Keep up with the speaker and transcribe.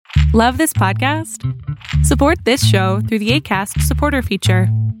Love this podcast? Support this show through the Acast supporter feature.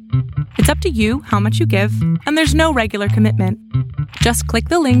 It's up to you how much you give, and there's no regular commitment. Just click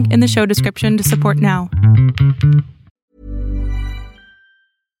the link in the show description to support now.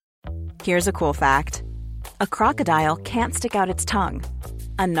 Here's a cool fact. A crocodile can't stick out its tongue.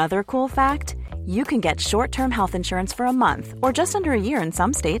 Another cool fact, you can get short-term health insurance for a month or just under a year in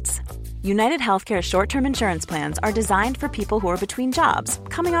some states. United Healthcare short-term insurance plans are designed for people who are between jobs,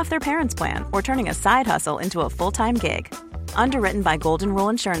 coming off their parents' plan, or turning a side hustle into a full-time gig. Underwritten by Golden Rule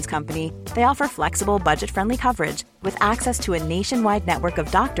Insurance Company, they offer flexible, budget-friendly coverage with access to a nationwide network of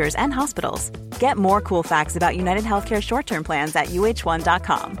doctors and hospitals. Get more cool facts about United Healthcare short-term plans at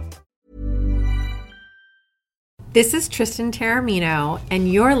uh1.com. This is Tristan Taramino,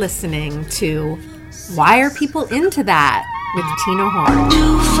 and you're listening to Why Are People Into That? With Tina Horn.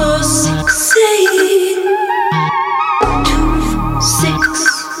 246.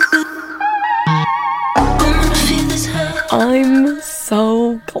 I'm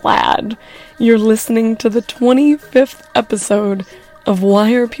so glad you're listening to the 25th episode of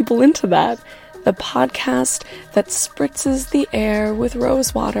Why Are People Into That? The podcast that spritzes the air with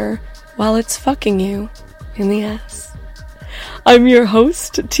rose water while it's fucking you in the ass. I'm your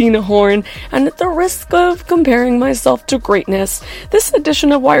host, Tina Horn, and at the risk of comparing myself to greatness, this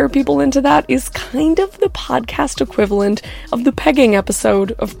edition of Why Are People Into That is kind of the podcast equivalent of the pegging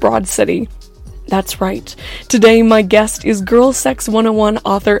episode of Broad City. That's right. Today, my guest is Girl Sex 101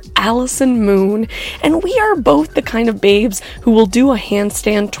 author Allison Moon, and we are both the kind of babes who will do a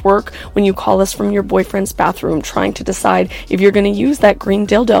handstand twerk when you call us from your boyfriend's bathroom trying to decide if you're going to use that green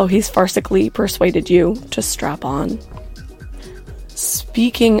dildo he's farcically persuaded you to strap on.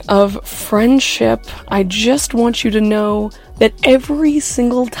 Speaking of friendship, I just want you to know that every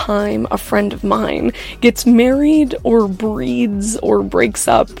single time a friend of mine gets married or breeds or breaks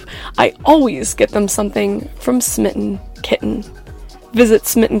up, I always get them something from Smitten Kitten. Visit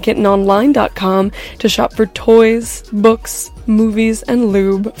SmittenKittenOnline.com to shop for toys, books, movies, and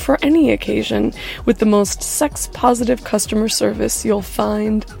lube for any occasion with the most sex-positive customer service you'll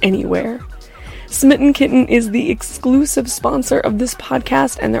find anywhere. Smitten Kitten is the exclusive sponsor of this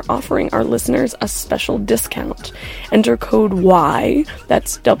podcast, and they're offering our listeners a special discount. Enter code WHY,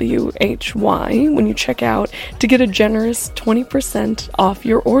 that's W-H-Y, when you check out to get a generous 20% off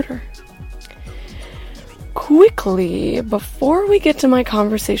your order. Quickly, before we get to my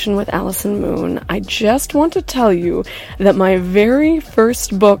conversation with Allison Moon, I just want to tell you that my very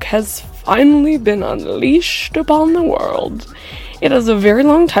first book has finally been unleashed upon the world. It has a very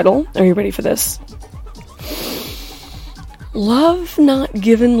long title. Are you ready for this? Love Not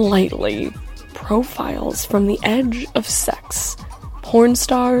Given Lightly. Profiles from the Edge of Sex. Porn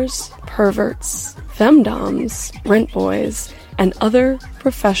stars, perverts, femdoms, rent boys, and other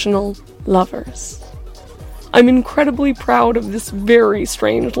professional lovers. I'm incredibly proud of this very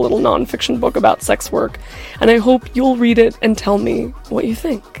strange little nonfiction book about sex work, and I hope you'll read it and tell me what you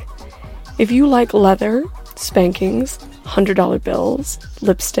think. If you like leather, spankings, $100 bills,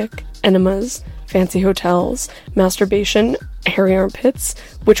 lipstick, enemas, fancy hotels, masturbation, hairy armpits,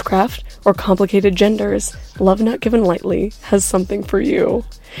 witchcraft, or complicated genders, Love Not Given Lightly has something for you.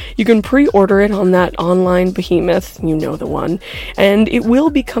 You can pre-order it on that online behemoth, you know the one, and it will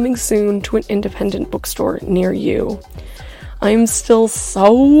be coming soon to an independent bookstore near you. I'm still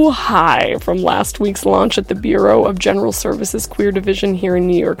so high from last week's launch at the Bureau of General Services Queer Division here in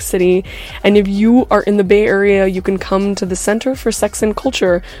New York City, and if you are in the Bay Area, you can come to the Center for Sex and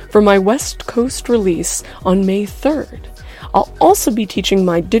Culture for my West Coast release on May 3rd. I'll also be teaching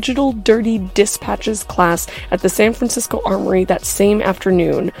my Digital Dirty Dispatches class at the San Francisco Armory that same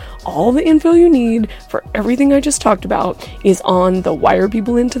afternoon. All the info you need for everything I just talked about is on the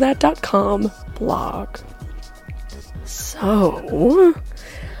whyarepeopleintothat.com blog. So,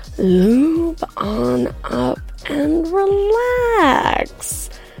 lube on up and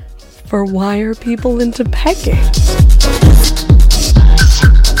relax for Why Are People Into Pegging?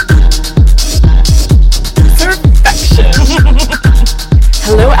 Perfection!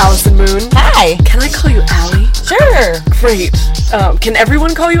 Hello, Allison Moon. Hi! Can I call you Allie? Sure! Great. Can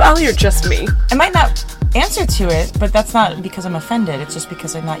everyone call you Allie or just me? I might not answer to it, but that's not because I'm offended. It's just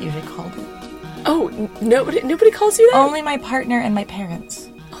because I'm not usually called it. Oh, nobody calls you that? Only my partner and my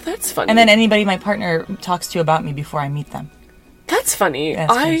parents. Oh, that's funny. And then anybody my partner talks to about me before I meet them. That's funny.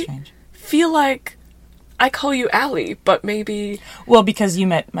 That's kind of strange. Feel like I call you Allie, but maybe... Well, because you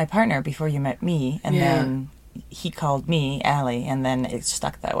met my partner before you met me, and then he called me Allie, and then it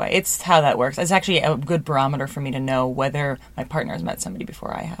stuck that way. It's how that works. It's actually a good barometer for me to know whether my partner has met somebody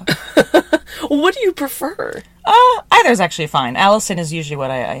before I have. Well, what do you prefer? Either's actually fine. Allison is usually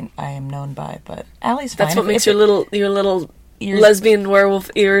what I am known by, but Allie's fine. That's what makes your little ears, lesbian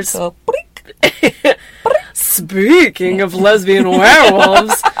werewolf ears. So, Speaking of lesbian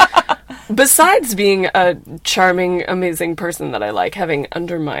werewolves, besides being a charming, amazing person that I like having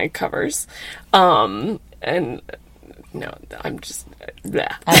under my covers, and no, I'm just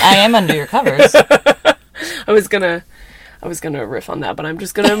bleh. I am under your covers. I was gonna riff on that, but I'm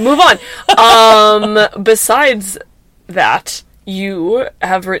just gonna move on. Besides that, you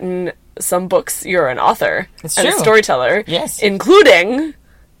have written some books. You're an author It's and true. a storyteller, Yes. including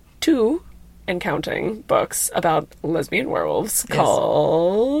 2 and counting books about lesbian werewolves Yes.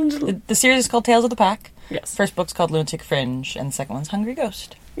 called The series is called Tales of the Pack. Yes. First book's called Lunatic Fringe, and the second one's Hungry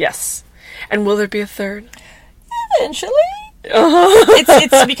Ghost. Yes. And will there be a third? Eventually.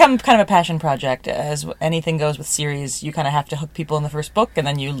 It's become kind of a passion project. As anything goes with series, you kind of have to hook people in the first book, and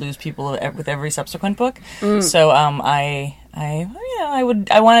then you lose people with every subsequent book. So I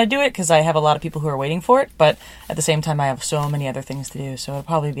want to do it because I have a lot of people who are waiting for it, but at the same time I have so many other things to do, so it'll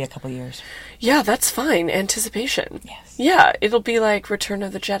probably be a couple years. Yeah, that's fine. Anticipation. Yes. Yeah, it'll be like Return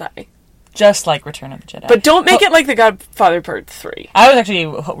of the Jedi. Just like Return of the Jedi. But don't make it like The Godfather Part 3. I was actually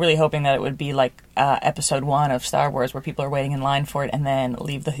really hoping that it would be like episode 1 of Star Wars, where people are waiting in line for it and then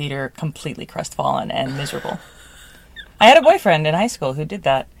leave the theater completely crestfallen and miserable. I had a boyfriend in high school who did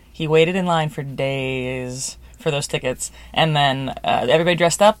that. He waited in line for days for those tickets, and then everybody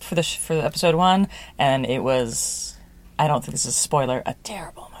dressed up for the episode 1, and it was, I don't think this is a spoiler, a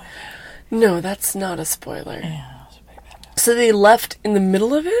terrible movie. No, that's not a spoiler. Yeah, it was a pretty bad movie. So they left in the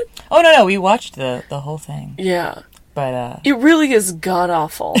middle of it? Oh, no, we watched the whole thing. Yeah. But It really is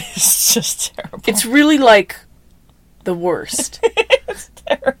god-awful. it's just terrible. It's really, like, the worst. It's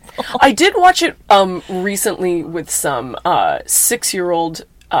terrible. I did watch it recently with some 6-year-old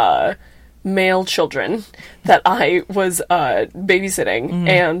male children that I was babysitting,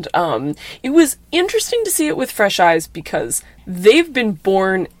 and it was interesting to see it with fresh eyes because they've been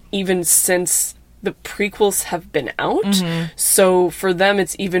born even since the prequels have been out, so for them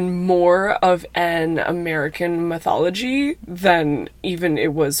it's even more of an American mythology than even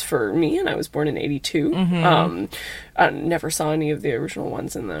it was for me, and I was born in 82. I never saw any of the original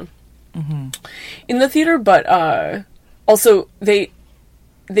ones in the theater, but also they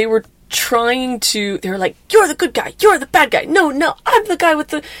were trying to, they were like, you're the good guy, you're the bad guy, no, I'm the guy with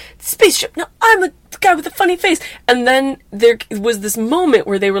the spaceship, no, I'm the guy with the funny face. And then there was this moment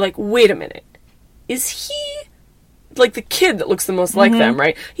where they were like, wait a minute, is he, like the kid that looks the most like them,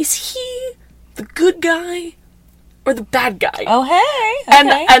 right? Is he the good guy or the bad guy? Oh, hey.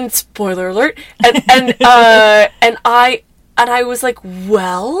 Okay. And spoiler alert. And I was like,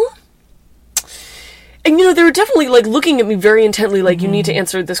 well, and they were definitely like looking at me very intently, like, you need to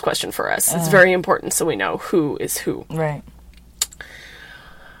answer this question for us. It's very important so we know who is who. Right.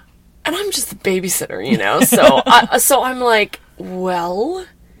 And I'm just the babysitter, so I'm like, well,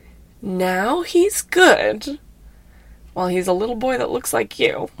 now he's good. Well, he's a little boy that looks like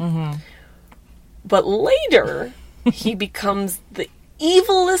you. But later, he becomes the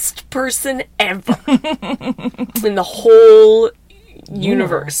evilest person ever in the whole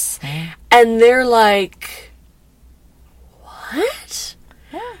universe. And they're like, what?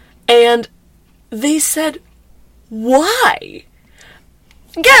 And they said, why?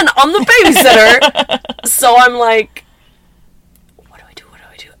 Again, I'm the babysitter. So I'm like, what do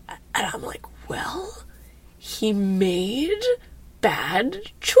I do? And I'm like, well, he made bad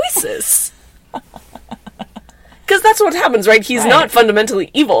choices. Because that's what happens, right? He's not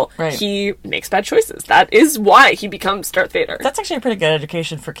fundamentally evil. Right. He makes bad choices. That is why he becomes Darth Vader. That's actually a pretty good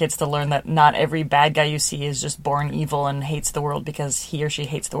education for kids to learn that not every bad guy you see is just born evil and hates the world because he or she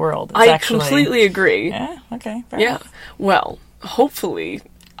hates the world. I completely agree. Yeah, okay. Fair Yeah. enough. Well, hopefully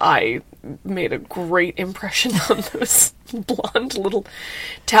I made a great impression on those blonde little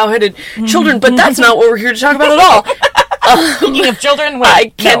tow-headed children, but that's not what we're here to talk about at all. Speaking of children, wait,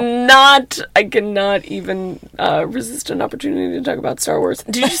 I cannot even resist an opportunity to talk about Star Wars.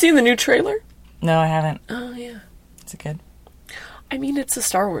 Did you see the new trailer? No, I haven't. Oh, yeah. Is it good? I mean, it's a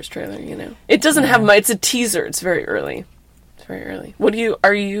Star Wars trailer, It doesn't have much. It's a teaser. It's very early.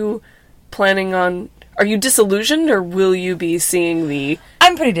 Are you planning on, are you disillusioned, or will you be seeing the...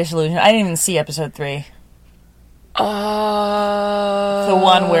 I'm pretty disillusioned. I didn't even see episode 3. The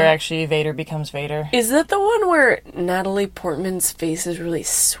one where actually Vader becomes Vader. Is that the one where Natalie Portman's face is really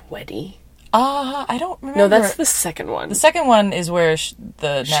sweaty? I don't remember. No, that's the second one. The second one is where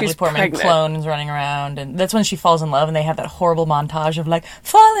the Natalie She's Portman pregnant. clone is running around, and that's when she falls in love, and they have that horrible montage of like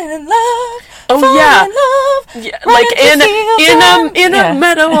falling in love. Oh, yeah. In love, Yeah, running like to in a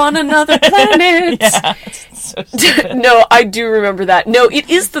meadow on another planet. Yeah, it's so stupid. No, I do remember that. No, it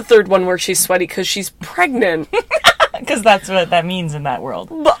is the third one where she's sweaty because she's pregnant. Because that's what that means in that world.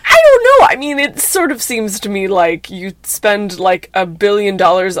 But I don't know. I mean, it sort of seems to me like you spend like $1 billion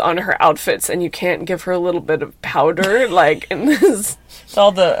on her outfits and you can't give her a little bit of powder, like in this. It's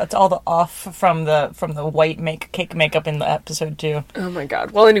all the off from the white cake makeup in the episode too. Oh my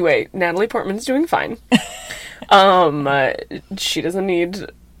god. Well, anyway, Natalie Portman's doing fine. She doesn't need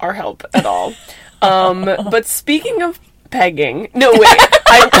our help at all. But speaking of pegging, no wait,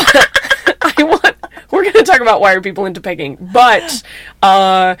 we're going to talk about why are people into pegging, but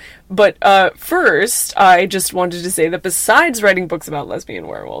first, I just wanted to say that besides writing books about lesbian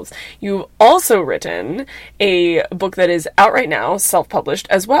werewolves, you've also written a book that is out right now, self-published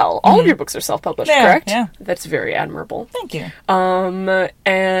as well. All of your books are self-published, correct? Yeah. That's very admirable. Thank you. So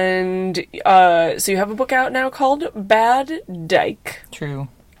you have a book out now called Bad Dyke. True.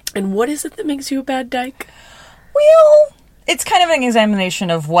 And what is it that makes you a bad dyke? Well, it's kind of an examination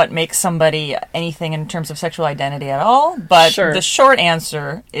of what makes somebody anything in terms of sexual identity at all. But Sure. The short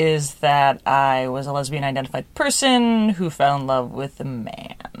answer is that I was a lesbian-identified person who fell in love with a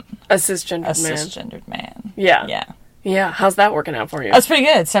man. A cisgendered man. Cisgendered man. Yeah. Yeah. Yeah, how's that working out for you? That's pretty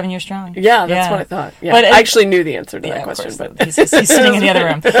good. 7 years strong. Yeah, that's what I thought. Yeah, But I actually knew the answer to that of question, course, but he's sitting in the other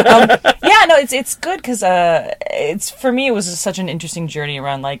room. It's good because it's for me it was such an interesting journey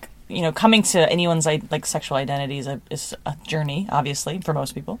around like coming to anyone's like sexual identity is a journey, obviously for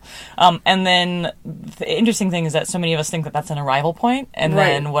most people. And then the interesting thing is that so many of us think that that's an arrival point, and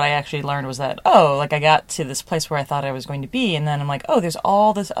then what I actually learned was that I got to this place where I thought I was going to be, and then I'm like, there's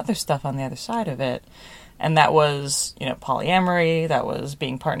all this other stuff on the other side of it. And that was, polyamory. That was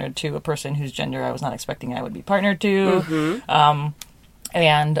being partnered to a person whose gender I was not expecting I would be partnered to. Mm-hmm.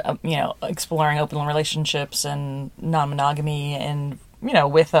 And exploring open relationships and non-monogamy, and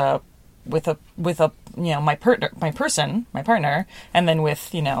with a my partner, and then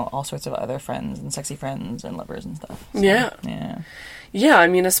with all sorts of other friends and sexy friends and lovers and stuff. So, yeah. I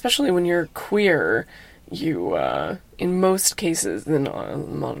mean, especially when you're queer, you in most cases in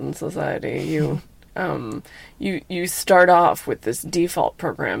modern society, you start off with this default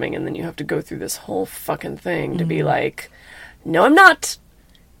programming, and then you have to go through this whole fucking thing to be like, no, I'm not.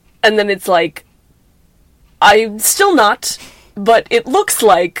 And then it's like, I'm still not, but it looks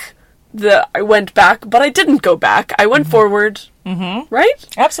like I went back, but I didn't go back. I went forward. Mm-hmm. Right?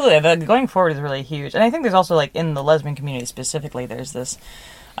 Absolutely. The going forward is really huge. And I think there's also, like, in the lesbian community specifically, there's this,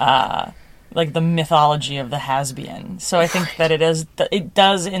 like, the mythology of the has-been. So I think that it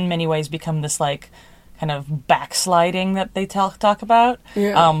does in many ways become this, like, kind of backsliding that they talk about.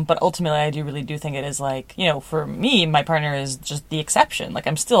 Yeah. But ultimately, I really do think it is like, for me, my partner is just the exception. Like,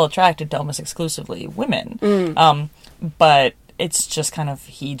 I'm still attracted to almost exclusively women. But it's just kind of,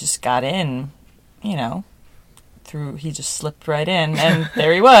 he just got in, he just slipped right in, and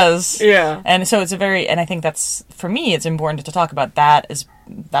there he was. Yeah. And so and I think that's, for me, it's important to talk about that,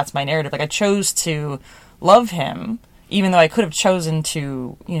 that's my narrative. Like, I chose to love him, even though I could have chosen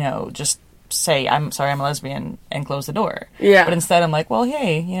to, just say, I'm sorry, I'm a lesbian, and close the door. Yeah. But instead I'm like, well,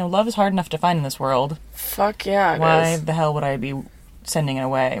 hey, love is hard enough to find in this world. Fuck yeah, Why the hell would I be sending it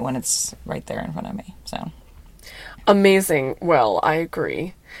away when it's right there in front of me? So. Amazing. Well, I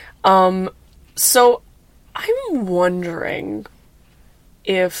agree. So I'm wondering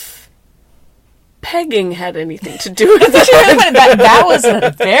if pegging had anything to do with it. That was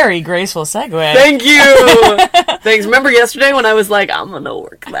a very graceful segue. Thank you. Thanks. Remember yesterday when I was like, I'm going to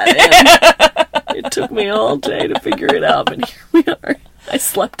work that in? It took me all day to figure it out, but here we are. I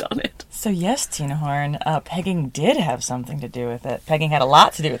slept on it. So yes, Tina Horn, pegging did have something to do with it. Pegging had a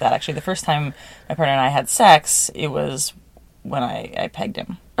lot to do with that, actually. The first time my partner and I had sex, it was when I pegged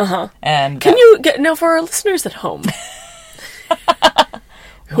him. Uh-huh. And can you now for our listeners at home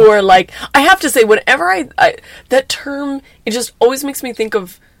who are like, I have to say, whenever I that term, it just always makes me think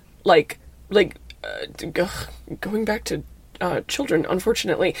of like going back to children.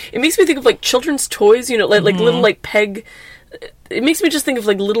 Unfortunately, it makes me think of like children's toys, like little like peg. It makes me just think of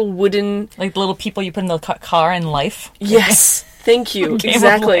like little wooden, like the little people you put in the car in Life. Yes. Thank you.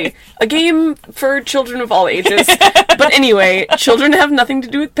 Exactly. A game for children of all ages. But anyway, children have nothing to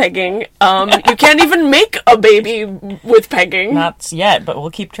do with pegging. You can't even make a baby with pegging. Not yet, but we'll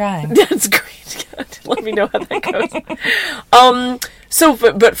keep trying. That's great. God, let me know how that goes. So,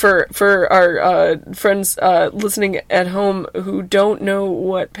 but for our friends listening at home who don't know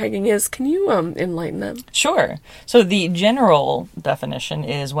what pegging is, can you enlighten them? Sure. So the general definition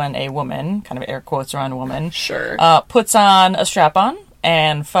is when a woman, kind of air quotes around woman, Sure. puts on a strap-on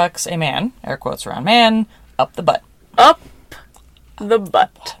and fucks a man, air quotes around man, up the butt. Up the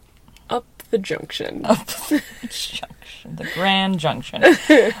butt. Up the junction. Up the junction. The Grand Junction.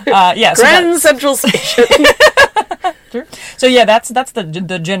 Yeah. Grand Central Station. So yeah, that's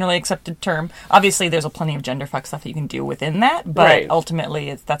the generally accepted term. Obviously, there's plenty of gender fuck stuff that you can do within that, but Right.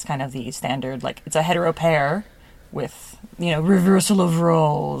 ultimately, that's kind of the standard. Like, it's a hetero pair with, reversal of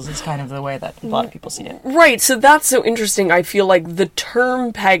roles is kind of the way that a lot of people see it. Right, so that's so interesting. I feel like the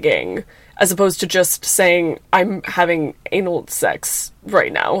term pegging, as opposed to just saying, I'm having anal sex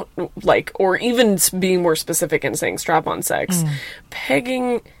right now, like, or even being more specific and saying strap-on sex,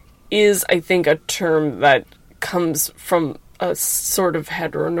 pegging is, I think, a term that comes from a sort of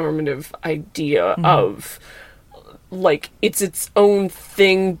heteronormative idea of, like, it's its own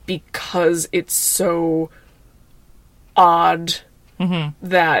thing because it's so odd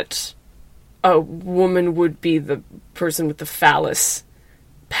that a woman would be the person with the phallus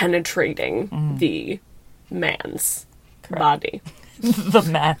penetrating the man's body. The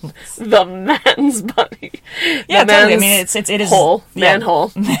man. The man's body. Yeah, The totally. I man's mean, it is hole. yeah. Manhole.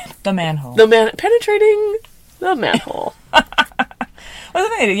 The manhole. The man penetrating the manhole.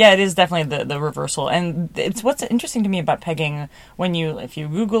 Well, yeah, it is definitely the reversal, and it's what's interesting to me about pegging if you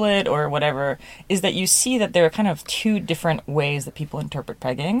Google it or whatever, is that you see that there are kind of two different ways that people interpret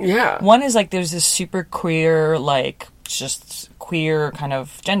pegging. Yeah. One is like there's this super queer, like just queer kind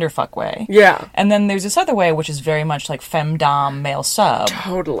of gender fuck way. Yeah. And then there's this other way, which is very much like femdom, male sub.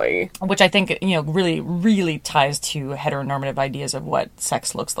 Totally. Which I think, really, really ties to heteronormative ideas of what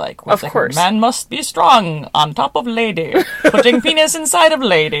sex looks like. Where Of it's course. Man must be strong, on top of lady, putting penis inside of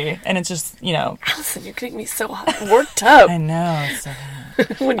lady. And it's just, Allison, you're getting me so worked up I know. So,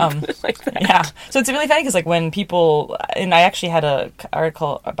 when you put it like that. yeah. So it's really funny because, like, when people, and I actually had an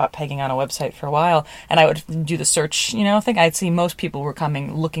article about pegging on a website for a while, and I would do the search, thing, I'd see most people were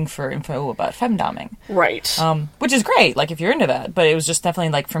looking for info about femdoming. Right. Which is great, like, if you're into that. But it was just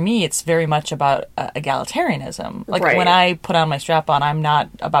definitely, like, for me, it's very much about egalitarianism. Like, Right. when I put on my strap-on, I'm not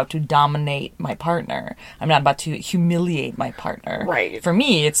about to dominate my partner. I'm not about to humiliate my partner. Right. For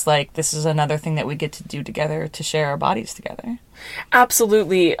me, it's like, this is another thing that we get to do together, to share our bodies together.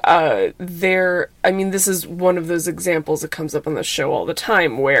 Absolutely. This is one of those examples that comes up on the show all the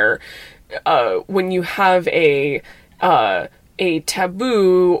time where when you have a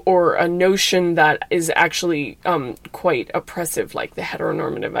taboo or a notion that is actually quite oppressive, like the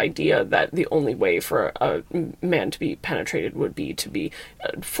heteronormative idea that the only way for a man to be penetrated would be to be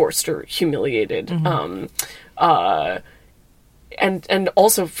forced or humiliated. And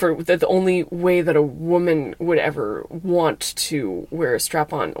also for the only way that a woman would ever want to wear a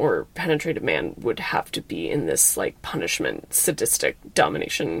strap-on or penetrate a man would have to be in this, like, punishment, sadistic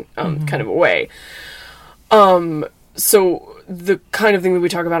domination kind of a way. So the kind of thing that we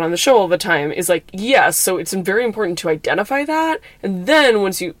talk about on the show all the time is like, yes, so it's very important to identify that, and then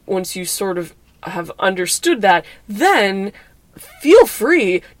once you sort of have understood that, then feel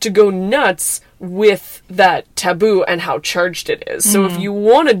free to go nuts with that taboo and how charged it is. So if you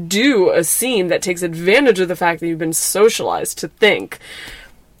want to do a scene that takes advantage of the fact that you've been socialized to think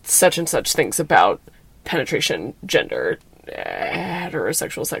such and such things about penetration, gender,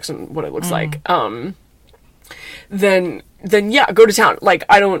 heterosexual sex, and what it looks like, then yeah, go to town. Like,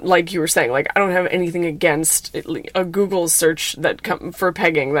 I don't, like you were saying, like, I don't have anything against a Google search for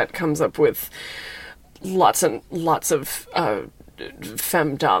pegging that comes up with lots and lots of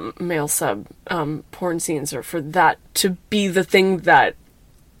femdom, male sub porn scenes, or for that to be the thing that,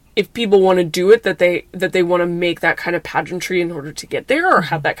 if people want to do it, that they want to make that kind of pageantry in order to get there, or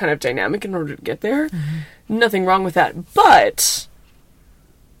have that kind of dynamic in order to get there. Nothing wrong with that, but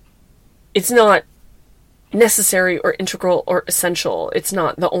it's not necessary or integral or essential. It's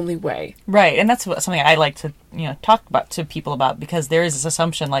not the only way. Right, and that's something I like to talk to people about, because there is this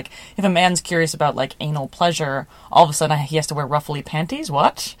assumption, like, if a man's curious about, like, anal pleasure, all of a sudden he has to wear ruffly panties.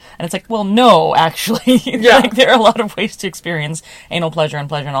 What? And it's like, well, no, actually. Yeah. Like, there are a lot of ways to experience anal pleasure and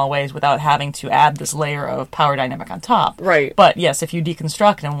pleasure in all ways without having to add this layer of power dynamic on top. Right. But yes, if you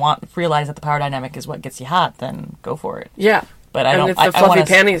deconstruct and realize that the power dynamic is what gets you hot, then go for it. Yeah. But I And don't. if the I fluffy wanna,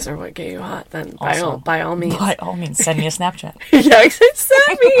 panties are what get you hot, then by all means. By all means, send me a Snapchat. Yeah,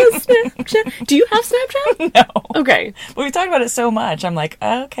 send me a Snapchat. Do you have Snapchat? No. Okay. But we've talked about it so much. I'm like,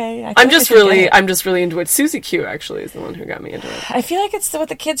 okay. I'm just really into it. Susie Q actually is the one who got me into it. I feel like it's what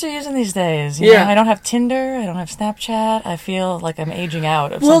the kids are using these days. Yeah. I don't have Tinder. I don't have Snapchat. I feel like I'm aging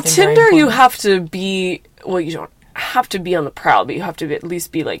out of Well, something very Tinder, you important. have to be. Well, you don't have to be on the prowl, but you have to at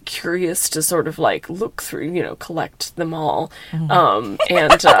least be like curious to sort of like look through, collect them all. And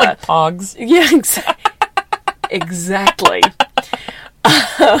like Pogs. yeah, exactly.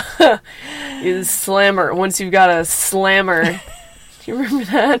 Is Slammer. Once you've got a Slammer, do you remember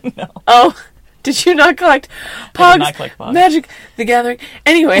that? No. Oh, did you not collect Pogs? I did not collect Pogs. Magic the Gathering.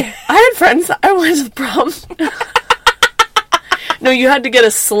 Anyway, I had friends. I went to the prom. No, you had to get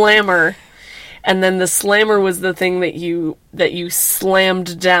a Slammer. And then the Slammer was the thing that you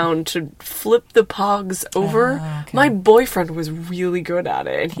slammed down to flip the Pogs over. Oh, okay. My boyfriend was really good at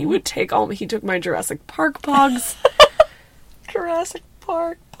it, and he took my Jurassic Park Pogs. Jurassic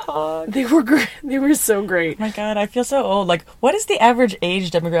Park Pog. They were great. They were so great. My God, I feel so old. Like, what is the average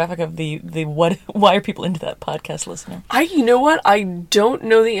age demographic of the what? Why are people into that podcast listener? You know what? I don't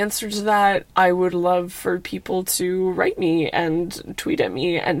know the answer to that. I would love for people to write me and tweet at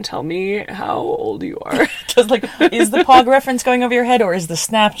me and tell me how old you are. Just like, is the Pog reference going over your head, or is the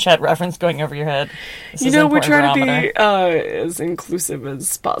Snapchat reference going over your head? This is an We important try to barometer. be as inclusive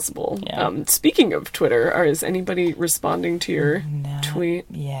as possible. Yeah. Speaking of Twitter, is anybody responding to your tweet?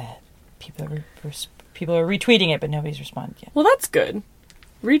 Yeah, people are retweeting it, but nobody's responded yet. Well, that's good.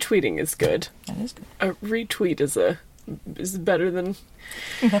 Retweeting is good. That is good. A retweet is better than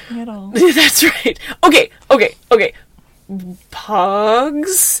Nothing at all. That's right. Okay.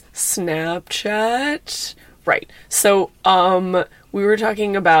 Pogs, Snapchat. Right. So, we were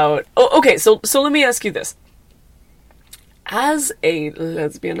talking about. Oh, okay. So let me ask you this: as a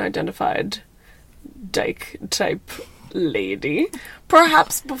lesbian identified dyke type lady,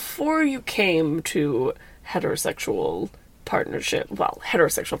 perhaps before you came to heterosexual partnership,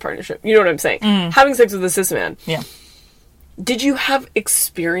 you know what I'm saying? Having sex with a cis man. Yeah. Did you have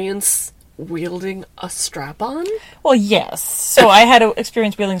experience wielding a strap-on? Well, yes. So I had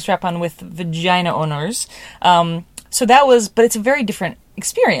experience wielding strap-on with vagina owners. So that was, but it's a very different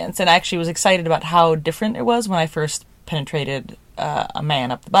experience, and I actually was excited about how different it was when I first penetrated a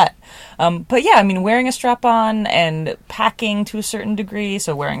man up the butt. But yeah, I mean, wearing a strap-on and packing to a certain degree,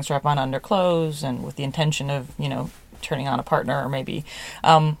 so wearing a strap-on under clothes and with the intention of, turning on a partner or maybe.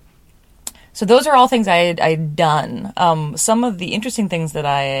 So those are all things I'd done. Some of the interesting things that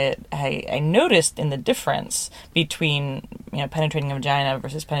I noticed in the difference between penetrating a vagina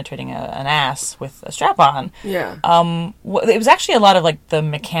versus penetrating an ass with a strap-on. Yeah. It was actually a lot of like the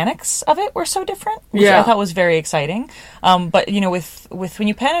mechanics of it were so different, which I thought was very exciting. But with when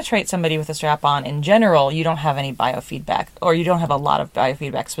you penetrate somebody with a strap-on in general, you don't have any biofeedback, or you don't have a lot of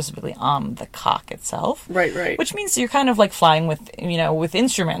biofeedback specifically on the cock itself. Right. Which means you're kind of like flying with with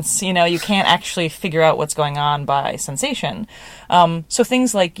instruments. You can't actually figure out what's going on by sensation. So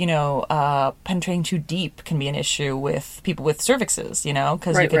things like, penetrating too deep can be an issue with people with cervixes,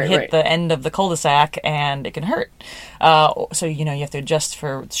 because you can hit the end of the cul-de-sac and it can hurt. So, you have to adjust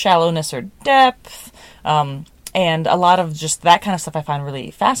for shallowness or depth. And a lot of just that kind of stuff I find really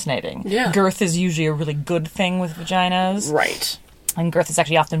fascinating. Yeah. Girth is usually a really good thing with vaginas. Right. And girth is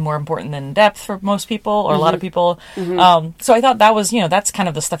actually often more important than depth for most people, or a lot of people. So I thought that was, that's kind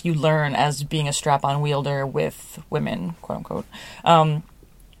of the stuff you learn as being a strap-on wielder with women, quote unquote.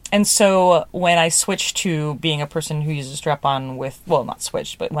 And so when I switched to being a person who uses strap-on not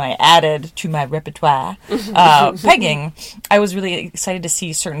switched, but when I added to my repertoire pegging, I was really excited to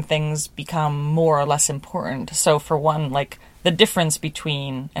see certain things become more or less important. So for one, like the difference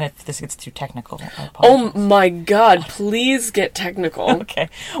between, and if this gets too technical, I apologize. Oh my God, please get technical. Okay.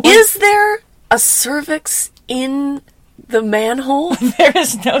 Is there a cervix in the manhole? There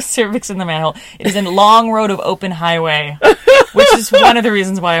is no cervix in the manhole. It is a long road of open highway, which is one of the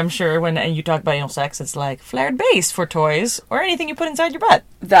reasons why I'm sure when you talk about anal sex, it's like flared base for toys or anything you put inside your butt.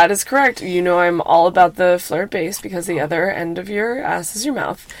 That is correct. I'm all about the flared base because the other end of your ass is your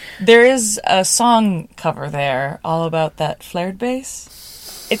mouth. There is a song cover there all about that flared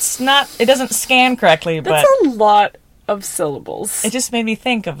base. It doesn't scan correctly, That's but a lot of syllables. it just made me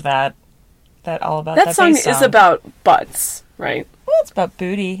think of that all about that that song bass is about butts, right? Well, it's about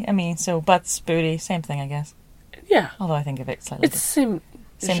booty. I mean, so butts, booty, same thing, I guess. Yeah. Although I think of it slightly It's the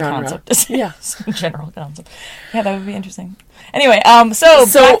Same genre. concept. Yeah. Same general concept. Yeah, that would be interesting. Anyway, so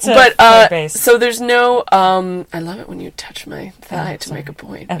back to third base. So there's no. I love it when you touch my thigh to make a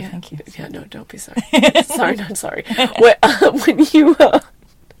point. Oh, yeah. thank you. Yeah, no, don't be sorry. Sorry, not sorry.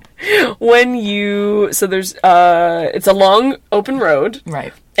 When you, so there's, it's a long open road.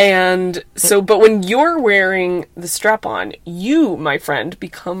 Right. And so, but when you're wearing the strap-on, you, my friend,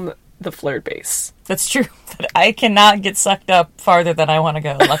 become the flared base. That's true. But I cannot get sucked up farther than I want to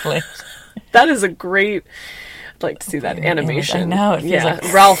go, luckily. That is a great, I'd like to see that animation. I know, it feels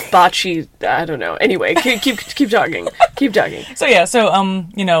like... Ralph Bacci, I don't know. Anyway, keep talking. Keep talking. So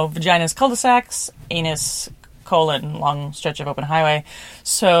vagina's cul-de-sacs, anus, colon, long stretch of open highway.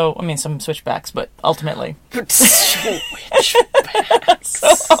 So, I mean, some switchbacks, but ultimately.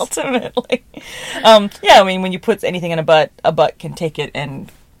 When you put anything in a butt can take it and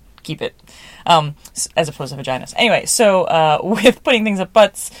keep it, as opposed to vaginas. Anyway, so with putting things up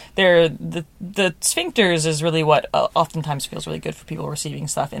butts, the sphincters is really what oftentimes feels really good for people receiving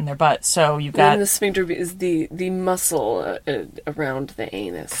stuff in their butt. So you've got... And the sphincter is the muscle around the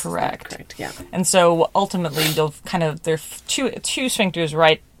anus. Correct. Yeah. And so ultimately, there's two sphincters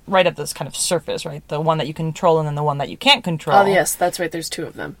right at this kind of surface, right? The one that you control and then the one that you can't control. Oh, yes, that's right. There's two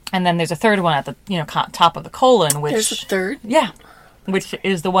of them. And then there's a third one at the top of the colon, which... There's a third? Yeah. Which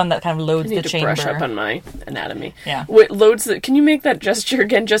is the one that kind of loads the chamber. I need to brush up on my anatomy. Yeah. Wait, can you make that gesture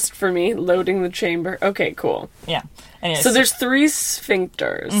again just for me? Loading the chamber? Okay, cool. Yeah. Anyways, so there's three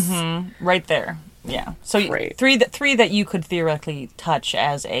sphincters. Mm-hmm, right there. Yeah. So Great. three that you could theoretically touch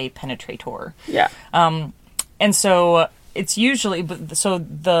as a penetrator. Yeah. And so it's usually... So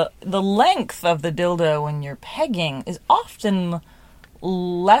the length of the dildo when you're pegging is often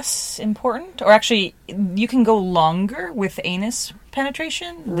less important, or actually you can go longer with anus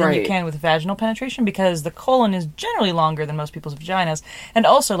penetration than you can with vaginal penetration, because the colon is generally longer than most people's vaginas, and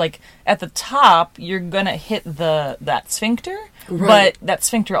also like at the top you're gonna hit that sphincter, but that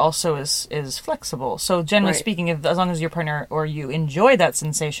sphincter also is flexible. So generally speaking, as long as your partner or you enjoy that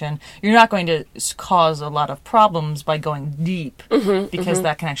sensation, you're not going to cause a lot of problems by going deep, because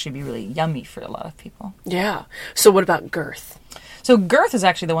that can actually be really yummy for a lot of people. Yeah. So what about girth? So girth is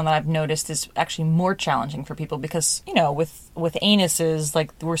actually the one that I've noticed is actually more challenging for people, because, with anuses,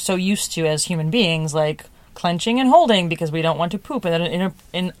 like, we're so used to as human beings, like, clenching and holding because we don't want to poop at an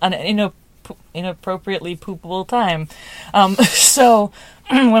inappropriately poopable time. So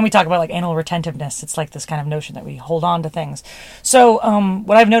when we talk about, like, anal retentiveness, it's like this kind of notion that we hold on to things. So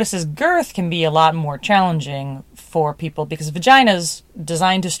what I've noticed is girth can be a lot more challenging for people, because vagina's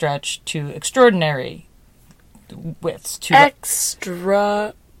designed to stretch to extraordinary widths.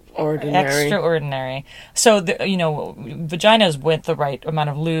 Extraordinary. So, vaginas with the right amount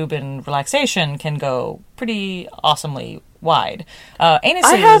of lube and relaxation can go pretty awesomely wide. Anuses...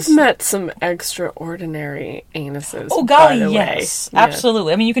 I have met some extraordinary anuses. Oh, golly, yes.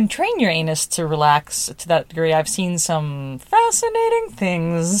 Absolutely. I mean, you can train your anus to relax to that degree. I've seen some fascinating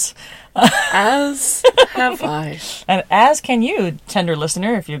things. As have I. And as can you, tender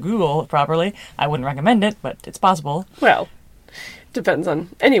listener, if you Google it properly. I wouldn't recommend it, but it's possible. Well, depends on...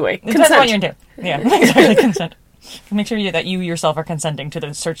 Anyway, consent. Depends on what you're into. Yeah, exactly, consent. Make sure that you yourself are consenting to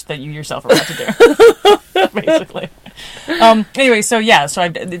the search that you yourself are about to do. Basically. Anyway, so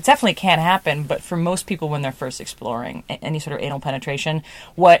it definitely can happen, but for most people when they're first exploring any sort of anal penetration,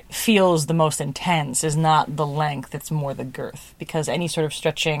 what feels the most intense is not the length, it's more the girth, because any sort of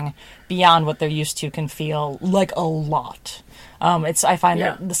stretching beyond what they're used to can feel like a lot. I find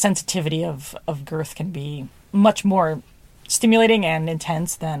that the sensitivity of girth can be much more stimulating and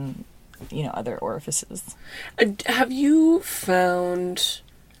intense than other orifices. Have you found...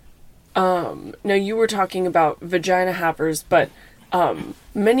 now you were talking about vagina havers, but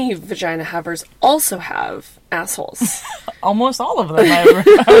many vagina havers also have assholes. Almost all of them,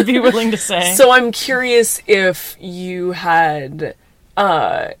 I would be willing to say. So I'm curious if you had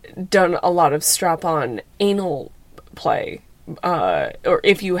done a lot of strap-on anal play, or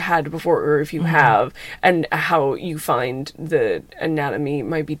if you had before, or if you have, and how you find the anatomy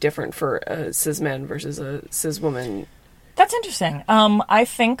might be different for a cis man versus a cis woman. That's interesting. I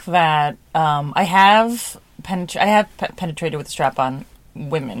think that I have penetrated with strap-on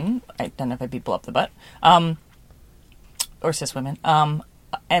women. I don't know if I beat people up the butt, or cis women.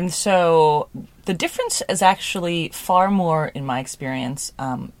 And so the difference is actually far more, in my experience,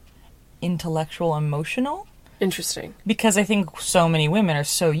 intellectual, emotional. Interesting. Because I think so many women are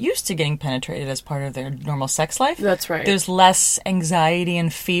so used to getting penetrated as part of their normal sex life. That's right. There's less anxiety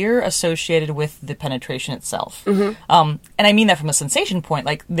and fear associated with the penetration itself. And I mean that from a sensation point.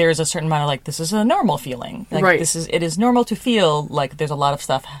 Like, there's a certain amount of, like, this is a normal feeling. Like, Right. it is normal to feel like there's a lot of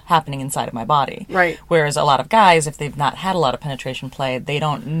stuff happening inside of my body. Right. Whereas a lot of guys, if they've not had a lot of penetration play, they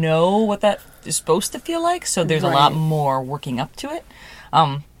don't know what that is supposed to feel like. So there's a lot more working up to it.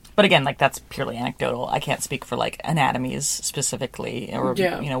 But again, like, that's purely anecdotal. I can't speak for, like, anatomies specifically, or,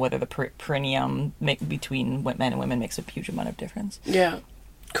 you know, whether the perineum between men and women makes a huge amount of difference. Yeah.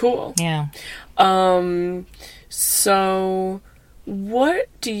 Cool. Yeah. So what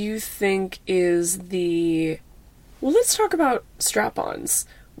do you think is well, let's talk about strap-ons.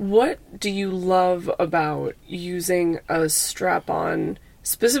 What do you love about using a strap-on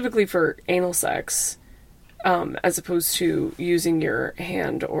specifically for anal sex, as opposed to using your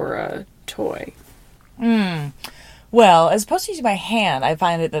hand or a toy? Well, as opposed to using my hand, I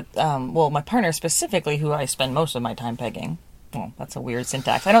find it that, my partner specifically, who I spend most of my time pegging. Well, that's a weird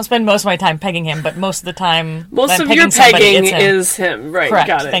syntax. I don't spend most of my time pegging him, but most of the time Most I'm of your somebody, pegging it's him. is him. Right, Correct.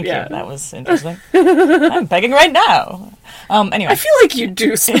 got it. Thank yeah. you. That was interesting. I'm pegging right now. Anyway. I feel like you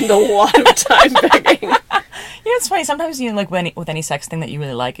do spend a lot of time pegging. You know, it's funny. Sometimes, you know, like, with any sex thing that you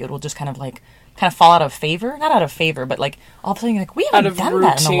really like, it will just kind of fall out of favor. Not out of favor, but, like, all of a sudden you're like, we haven't done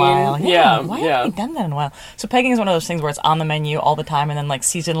that in a routine. while. Why Yeah. haven't we done that in a while? So pegging is one of those things where it's on the menu all the time, and then, like,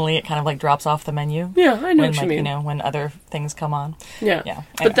 seasonally it kind of, like, drops off the menu. Yeah, I know when, what you like, mean. You know, when other things come on. Yeah. Yeah.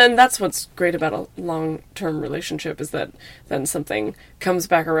 But Anyway. then that's what's great about a long-term relationship, is that then something comes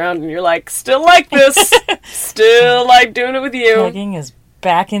back around and you're like, still like this. Still like doing it with you. Pegging is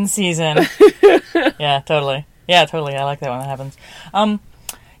back in season. Yeah, totally. Yeah, totally. I like that when that happens.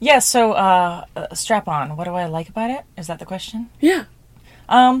 So strap on. What do I like about it? Is that the question? Yeah.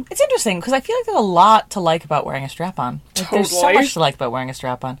 It's interesting because I feel like there's a lot to like about wearing a strap on. Like, there's so Totally. much to like about wearing a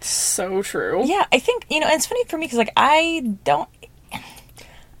strap on. So true. Yeah, I think, you know, and it's funny for me because, like,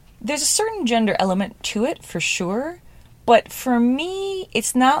 there's a certain gender element to it for sure, but for me,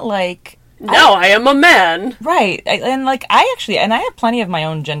 it's not like. Now I am a man. Right. I have plenty of my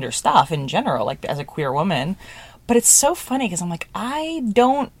own gender stuff in general, like, as a queer woman. But it's so funny because I'm like, I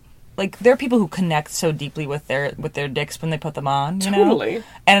don't, like, there are people who connect so deeply with their dicks when they put them on, you know? Totally.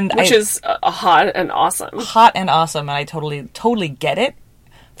 And Which is hot and awesome. hot and awesome, and I totally get it.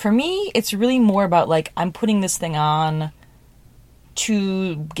 For me, it's really more about, like, I'm putting this thing on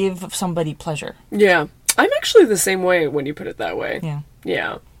to give somebody pleasure. Yeah. I'm actually the same way when you put it that way. Yeah.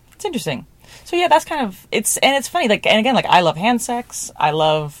 Yeah. It's interesting. So yeah, that's kind of, it's funny, like, and again, like, I love hand sex, I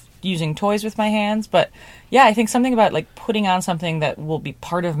love using toys with my hands, but yeah, I think something about, like, putting on something that will be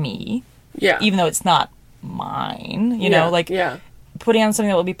part of me, Yeah. even though it's not mine, you know, like, Yeah. putting on something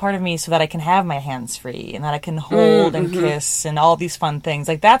that will be part of me so that I can have my hands free and that I can hold and kiss and all these fun things,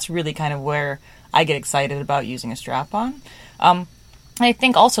 like, that's really kind of where I get excited about using a strap-on. I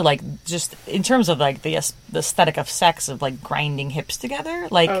think also, like, just in terms of, like, the aesthetic of sex, of, like, grinding hips together,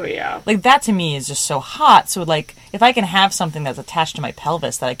 like, Oh, yeah. like, that to me is just so hot. So, like, if I can have something that's attached to my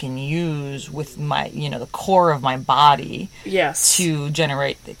pelvis that I can use with my, you know, the core of my body Yes. to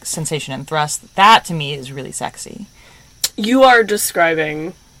generate sensation and thrust, that to me is really sexy. You are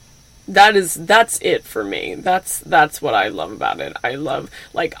describing... That's it for me. That's what I love about it. I love,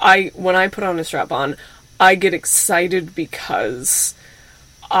 like, when I put on a strap-on, I get excited because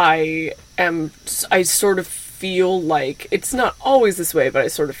I sort of feel like, it's not always this way, but I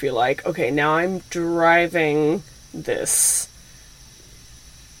sort of feel like, okay, now I'm driving this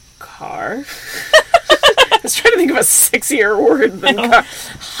car. I was trying to think of a sexier word than car.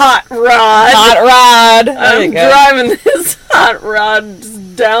 Hot rod. Hot rod! There you I'm go. driving this hot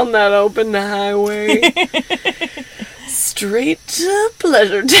rod down that open highway. Straight to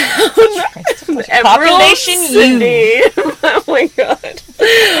Pleasure Town. Population City. Oh my god.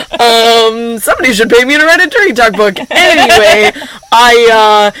 Somebody should pay me in a Hereditary talk book. Anyway,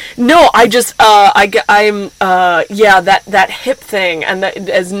 that hip thing, and that,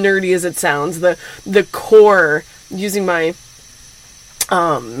 as nerdy as it sounds, the core, using my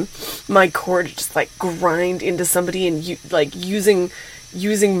my core to just, like, grind into somebody, and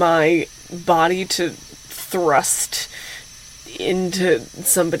using my body to thrust into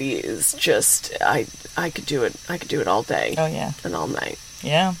somebody is just, I could do it all day. Oh, yeah. And all night.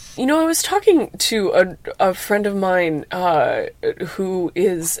 Yeah. You know, I was talking to a friend of mine who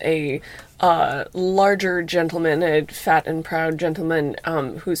is a larger gentleman, a fat and proud gentleman,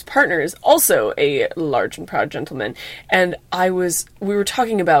 whose partner is also a large and proud gentleman, and we were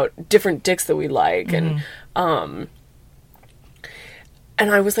talking about different dicks that we like, and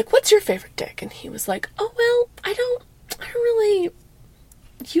I was like, what's your favorite dick? And he was like, oh, well, I don't really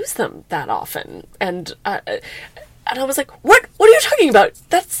use them that often. And I was like, what are you talking about?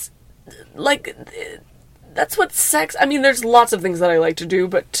 That's what sex, I mean, there's lots of things that I like to do,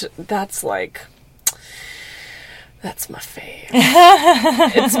 but that's my fave.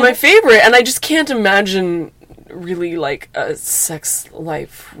 It's my favorite, and I just can't imagine really like a sex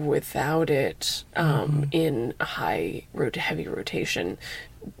life without it, in heavy rotation,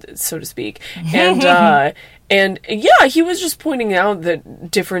 so to speak. And yeah, he was just pointing out that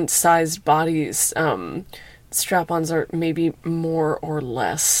different sized bodies, strap-ons are maybe more or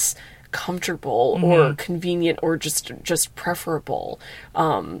less comfortable or convenient or just preferable.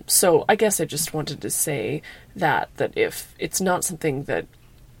 So I guess I just wanted to say that if it's not something that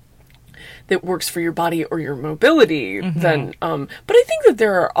works for your body or your mobility, then but I think that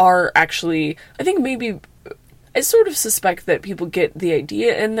there are actually, I think maybe I sort of suspect that people get the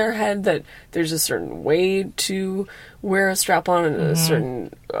idea in their head that there's a certain way to wear a strap-on and a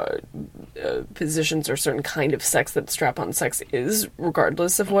certain positions or certain kind of sex that strap-on sex is,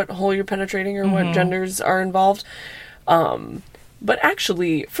 regardless of what hole you're penetrating or what genders are involved. But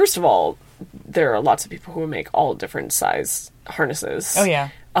actually, first of all, there are lots of people who make all different size harnesses. Oh, yeah.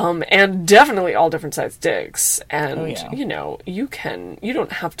 And definitely all different size dicks. And, you know, you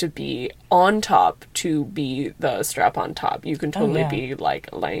don't have to be on top to be the strap on top. You can totally be, like,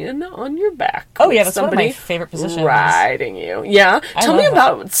 laying on your back. Oh, yeah, that's one of my favorite positions. Riding you. Yeah. Tell me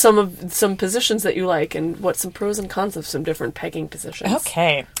about some positions that you like and what some pros and cons of some different pegging positions.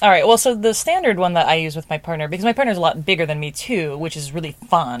 Okay. All right. Well, so the standard one that I use with my partner, because my partner's a lot bigger than me, too, which is really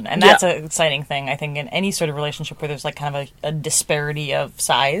fun. And that's an exciting thing, I think, in any sort of relationship where there's, like, kind of a disparity of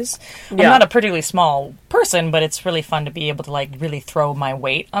size. I'm not a particularly small person, but it's really fun to be able to, like, really throw my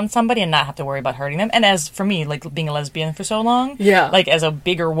weight on somebody and not have to worry about hurting them. And as for me, like, being a lesbian for so long, like, as a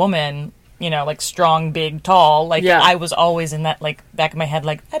bigger woman, you know, like, strong, big, tall, like, I was always in that, like, back of my head,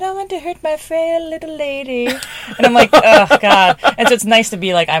 like, I don't want to hurt my frail little lady. And I'm like, oh, God. And so it's nice to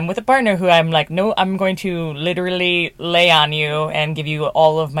be, like, I'm with a partner who I'm like, no, I'm going to literally lay on you and give you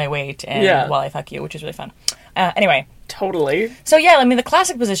all of my weight and while I fuck you, which is really fun. Anyway. Totally. So yeah, I mean, the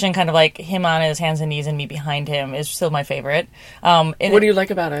classic position, kind of like him on his hands and knees and me behind him, is still my favorite. What do you like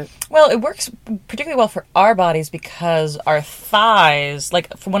about it? Well, it works particularly well for our bodies because our thighs,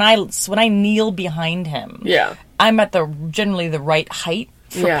 like when I kneel behind him, I'm at generally the right height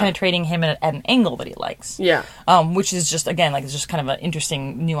for penetrating him at an angle that he likes. Yeah. Which is just, again, like, it's just kind of an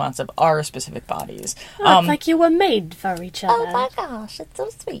interesting nuance of our specific bodies. It's like you were made for each other. Oh my gosh, it's so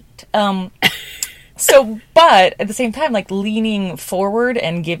sweet. So, but at the same time, like, leaning forward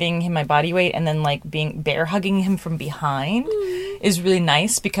and giving him my body weight and then, like, bear hugging him from behind is really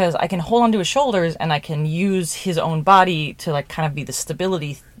nice because I can hold onto his shoulders and I can use his own body to, like, kind of be the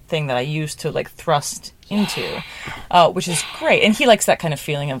stability thing that I use to, like, thrust into, which is great. And he likes that kind of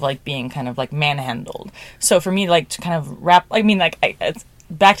feeling of, like, being kind of, like, manhandled. So for me, like, to kind of wrap, I mean, like, it's,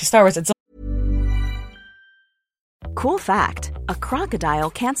 back to Star Wars, it's Cool fact, a crocodile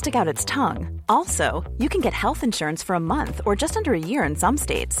can't stick out its tongue. Also, you can get health insurance for a month or just under a year in some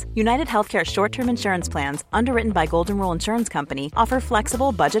states. United Healthcare short-term insurance plans, underwritten by Golden Rule Insurance Company, offer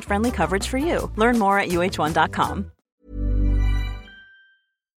flexible, budget-friendly coverage for you. Learn more at UH1.com.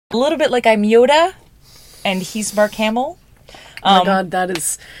 A little bit like I'm Yoda, and he's Mark Hamill. Oh my God,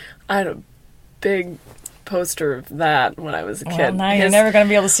 I had a big poster of that when I was a kid. Well, now you're never going to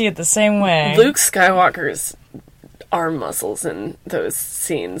be able to see it the same way. Luke Skywalker's arm muscles in those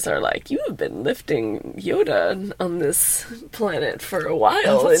scenes are like, you have been lifting Yoda on this planet for a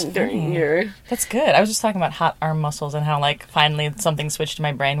while during your... That's good. I was just talking about hot arm muscles and how, like, finally something switched to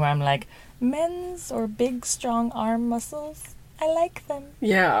my brain where I'm like, men's or big, strong arm muscles, I like them.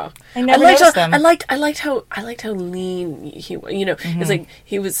 Yeah. I never noticed them. I liked how lean he was. You know, it's like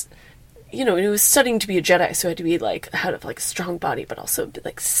he was... You know, he was studying to be a Jedi, so he had to be, like, had a, like, a strong body, but also,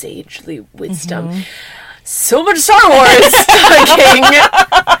 like, sagely wisdom. So much Star Wars talking.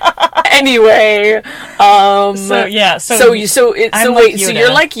 Anyway, so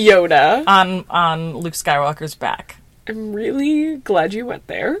you're like Yoda on Luke Skywalker's back. I'm really glad you went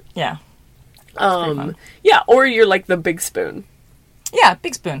there. Yeah. Yeah, or you're like the Big Spoon. Yeah,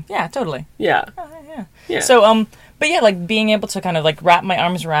 Big Spoon. Yeah, totally. Yeah. Yeah. So, but yeah, like being able to kind of like wrap my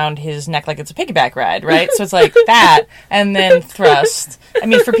arms around his neck like it's a piggyback ride, right? So it's like that, and then thrust. I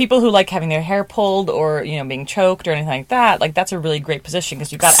mean, for people who like having their hair pulled or, you know, being choked or anything like that, like that's a really great position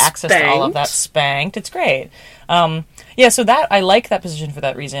because you've got access to all of that. Spanked. It's great. Yeah, so that I like that position for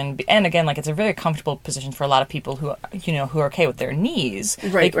that reason. And again, like it's a very comfortable position for a lot of people who, you know, who are okay with their knees.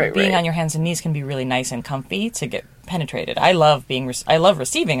 Right. Being on your hands and knees can be really nice and comfy to get penetrated. I love I love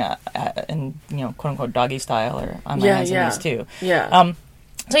receiving in, quote unquote doggy style or on my hands and knees too. Yeah.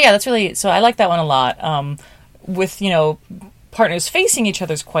 So yeah, that's really, so I like that one a lot. With, partners facing each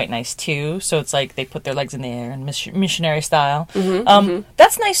other is quite nice too. So it's like they put their legs in the air and missionary style.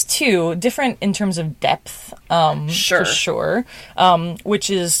 That's nice too. Different in terms of depth, for sure. Which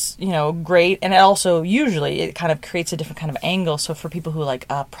is, great. And it also usually it kind of creates a different kind of angle. So for people who like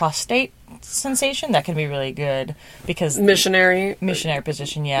prostate sensation, that can be really good because missionary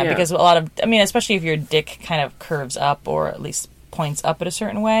position. Yeah. Because a lot of, especially if your dick kind of curves up or at least points up at a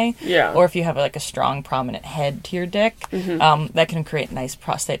certain way, or if you have like a strong prominent head to your dick, that can create nice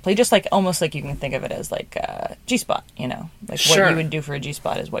prostate play, just like almost like you can think of it as like a G-spot, like what you would do for a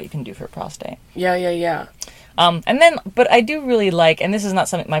G-spot is what you can do for a prostate. And then, but I do really like, and this is not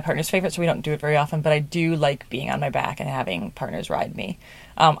something my partner's favorite, so we don't do it very often, but I do like being on my back and having partners ride me.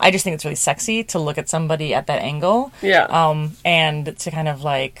 I just think it's really sexy to look at somebody at that angle, and to kind of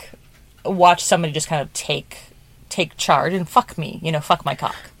like watch somebody just kind of take charge and fuck me, fuck my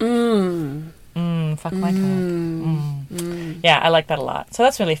cock. Fuck my cock. Yeah, I like that a lot. So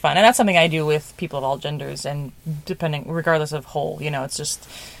that's really fun. And that's something I do with people of all genders and regardless of whole,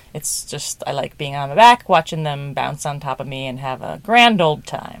 it's just, I like being on my back, watching them bounce on top of me and have a grand old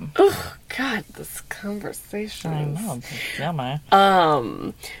time. Oh, God, this conversation. I know. Yeah, man.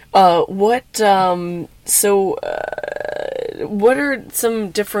 What are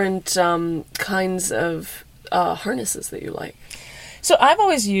some different kinds of harnesses that you like? So I've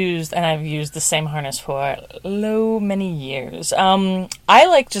used the same harness for many years. I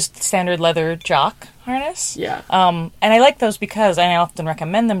like just standard leather jock harness. Yeah. And I like those because I often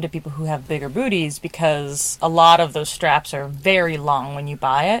recommend them to people who have bigger booties because a lot of those straps are very long when you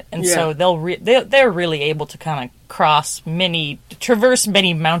buy it, and so they're really able to kind of traverse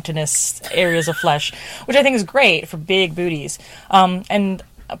many mountainous areas of flesh, which I think is great for big booties. And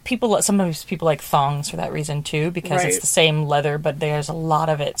sometimes people like thongs for that reason too, because it's the same leather, but there's a lot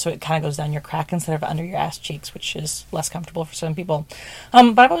of it, so it kind of goes down your crack instead of under your ass cheeks, which is less comfortable for some people.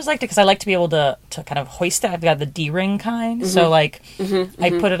 But I've always liked it because I like to be able to kind of hoist it. I've got the D-ring kind, so like I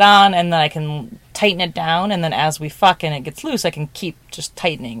put it on and then I can tighten it down, and then as we fuck and it gets loose, I can keep just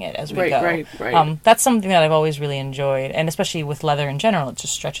tightening it as we go. Right. That's something that I've always really enjoyed, and especially with leather in general, it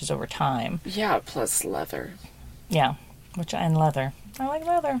just stretches over time. Yeah, plus leather. Yeah, and leather. I like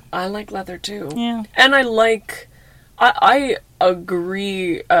leather. I like leather too. Yeah. And I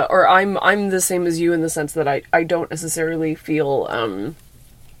agree, or I'm the same as you in the sense that I don't necessarily feel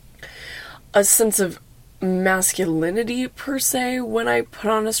a sense of masculinity per se when I put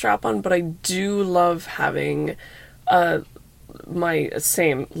on a strap-on, but I do love having my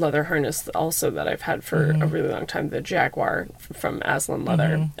same leather harness also that I've had for a really long time, the Jaguar from Aslan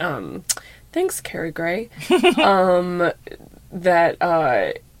Leather. Thanks, Carrie Gray. That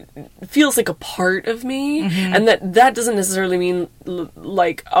feels like a part of me, and that doesn't necessarily mean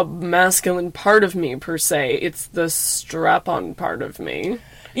like a masculine part of me per se. It's the strap-on part of me.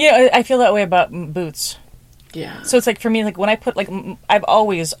 Yeah, I feel that way about boots. Yeah. So it's like for me, like when I put I've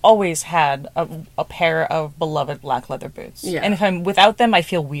always had a pair of beloved black leather boots. Yeah. And if I'm without them, I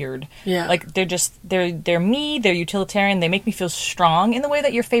feel weird. Yeah. Like they're me. They're utilitarian. They make me feel strong in the way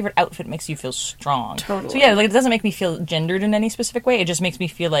that your favorite outfit makes you feel strong. Totally. So yeah, like it doesn't make me feel gendered in any specific way. It just makes me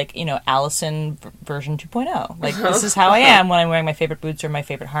feel like Allison version 2.0. Like this is how I am when I'm wearing my favorite boots or my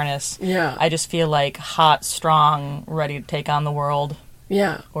favorite harness. Yeah. I just feel like hot, strong, ready to take on the world.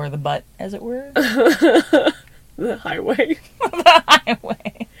 Yeah. Or the butt, as it were. The highway. The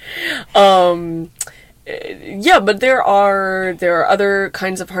highway. Yeah, but there are other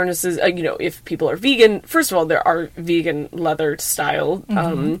kinds of harnesses. If people are vegan, first of all, there are vegan leather style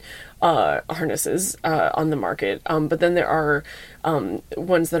harnesses on the market. But then there are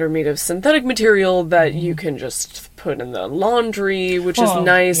ones that are made of synthetic material that you can just put in the laundry, which is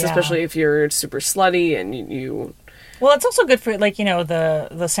nice, especially if you're super slutty and you. Well, it's also good for the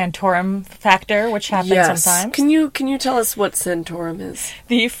Santorum factor, which happens sometimes. Can you tell us what Santorum is?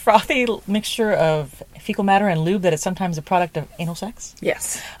 The frothy mixture of fecal matter and lube that is sometimes a product of anal sex.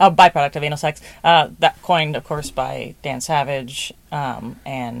 Yes. A byproduct of anal sex. That coined, of course, by Dan Savage,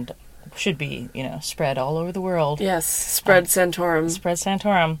 and should be, spread all over the world. Yes, spread Santorum. Spread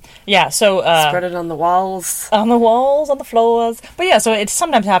Santorum. Yeah, so... spread it on the walls. On the walls, on the floors. But yeah, so it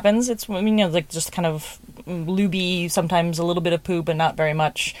sometimes happens. It's, like just kind of looby, sometimes a little bit of poo, but not very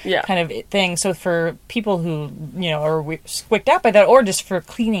much kind of thing. So for people who, are squicked out by that, or just for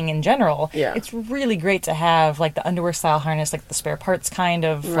cleaning in general, it's really great to have, like, the underwear style harness, like the spare parts kind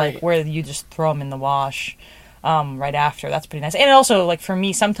of, like, where you just throw them in the wash. right after. That's pretty nice. And also, like, for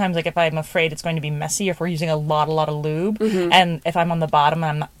me, sometimes, like, if I'm afraid it's going to be messy, if we're using a lot of lube, and if I'm on the bottom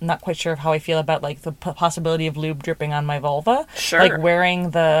and I'm not quite sure of how I feel about, like, the possibility of lube dripping on my vulva, like,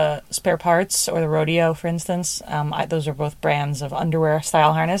 wearing the spare parts or the Rodeo, for instance, those are both brands of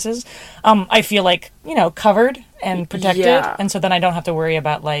underwear-style harnesses, I feel, like, you know, covered and protected, and so then I don't have to worry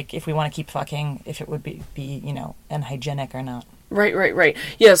about, like, if we want to keep fucking, if it would be you know, unhygienic or not. Right.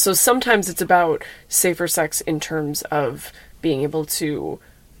 Yeah, so sometimes it's about safer sex in terms of being able to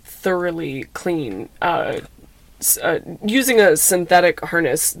thoroughly clean, using a synthetic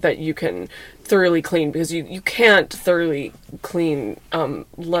harness that you can thoroughly clean, because you can't thoroughly clean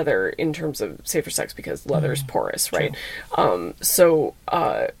leather in terms of safer sex because leather is porous, right? So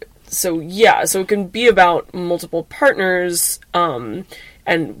it can be about multiple partners,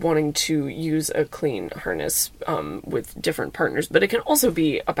 and wanting to use a clean harness with different partners. But it can also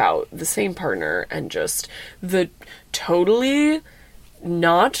be about the same partner and just the totally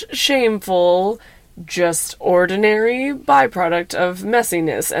not shameful, just ordinary byproduct of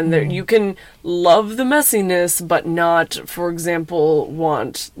messiness. And that you can love the messiness, but not, for example,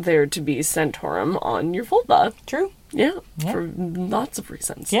 want there to be Centaurum on your vulva. True. Yeah, for lots of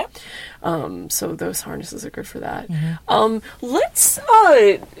reasons. Yeah. So those harnesses are good for that. Let's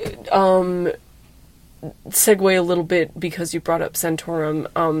segue a little bit, because you brought up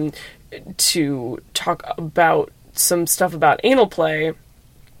Centaurum, to talk about some stuff about anal play,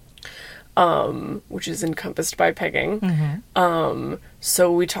 which is encompassed by pegging. So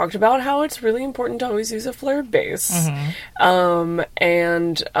we talked about how it's really important to always use a flared base.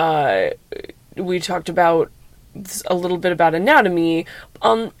 And we talked about a little bit about anatomy,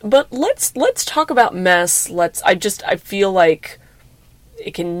 but let's talk about mess. I feel like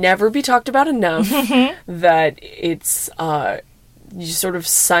it can never be talked about enough that it's you sort of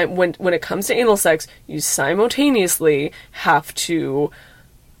when it comes to anal sex, you simultaneously have to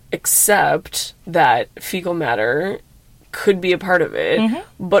accept that fecal matter could be a part of it,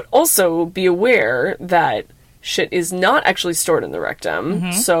 but also be aware that shit is not actually stored in the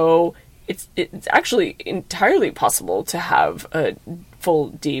rectum. So it's actually entirely possible to have a full,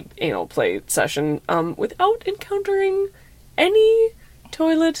 deep anal play session without encountering any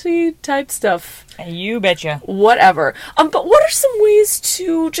toilety type stuff. You betcha. Whatever. But what are some ways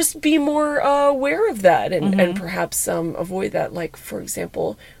to just be more aware of that and perhaps avoid that? Like, for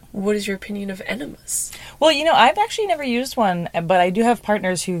example, what is your opinion of enemas? Well, you know, I've actually never used one, but I do have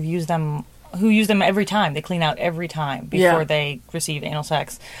partners who use them every time. They clean out every time before they receive anal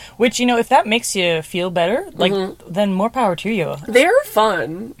sex. Which, you know, if that makes you feel better, like, then more power to you. They're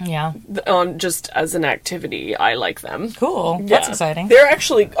fun. Yeah. Just as an activity, I like them. Cool. Yeah. That's exciting. They're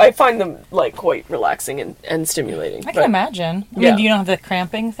actually, I find them, like, quite relaxing and stimulating. I can imagine. I mean, do you not have the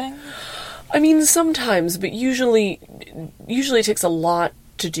cramping thing? I mean, sometimes, but usually it takes a lot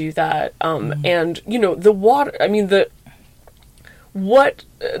to do that. And, you know, the water, I mean, the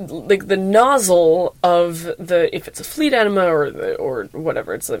nozzle of if it's a fleet enema or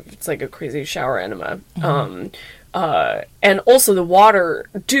whatever, it's like a crazy shower enema. And also the water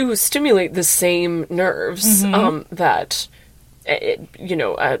do stimulate the same nerves that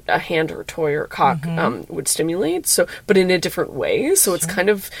a hand or a toy or a cock would stimulate. So, but in a different way. So it's kind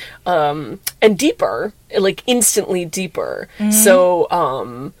of and deeper, like instantly deeper.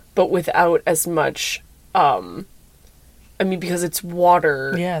 So, but without as much. I mean, because it's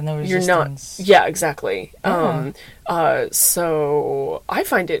water. Yeah, no resistance. You're not. Yeah, exactly. So I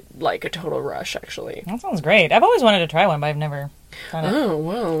find it like a total rush, actually. That sounds great. I've always wanted to try one, but I've never done it. Oh,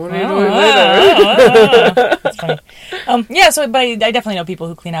 wow. What are you doing later? That's funny. Yeah, but I definitely know people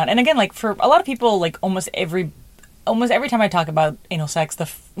who clean out. And again, like, for a lot of people, like, almost every time I talk about anal sex,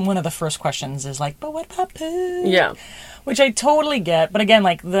 one of the first questions is like, but what about poo? Yeah. Which I totally get, but again,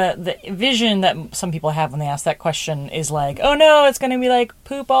 like, the vision that some people have when they ask that question is like, oh no, it's gonna be like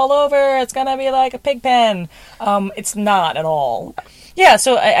poop all over, it's gonna be like a pig pen. It's not at all. Yeah,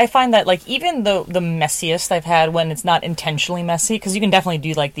 so I find that, like, even the messiest I've had when it's not intentionally messy, because you can definitely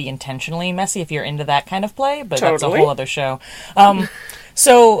do, like, the intentionally messy if you're into that kind of play, but that's a whole other show.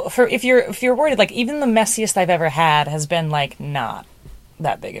 So if you're worried, like, even the messiest I've ever had has been, like, not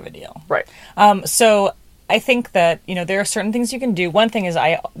that big of a deal. Right. So I think that, you know, there are certain things you can do. One thing is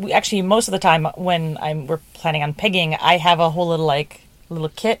we actually, most of the time when we're planning on pegging, I have a whole little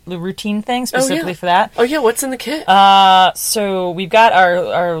kit, little routine thing specifically for that. Oh yeah, what's in the kit? So we've got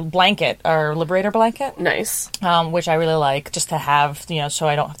our blanket, our Liberator blanket. Nice. Which I really like, just to have, you know, so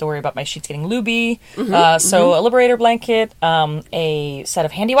I don't have to worry about my sheets getting looby. So a Liberator blanket, a set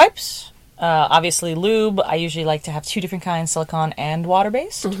of handy wipes, Obviously, lube, I usually like to have 2 different kinds, silicone and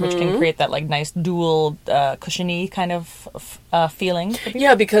water-based, which can create that like nice dual cushiony kind of feeling.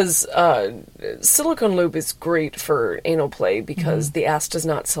 Yeah, because silicone lube is great for anal play because the ass does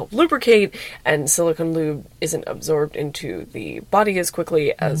not self-lubricate, and silicone lube isn't absorbed into the body as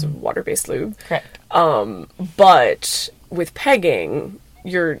quickly as water-based lube. Correct. But with pegging,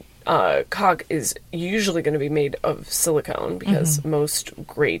 your cock is usually going to be made of silicone because most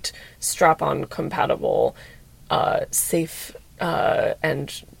great strap-on compatible, safe,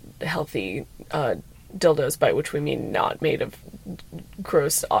 and healthy dildos, by which we mean not made of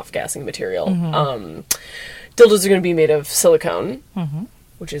gross off-gassing material, dildos are going to be made of silicone,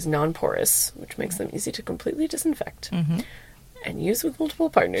 which is non-porous, which makes them easy to completely disinfect. And use with multiple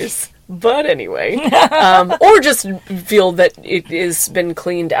partners. But anyway. Or just feel that it has been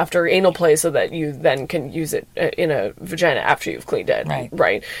cleaned after anal play so that you then can use it in a vagina after you've cleaned it.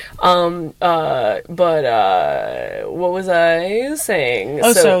 Right. But what was I saying?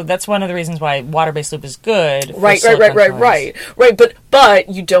 Oh, so that's one of the reasons why water-based lube is good. For Right. silicone toys. But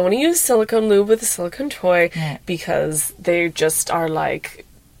you don't want to use silicone lube with a silicone toy because they just are like,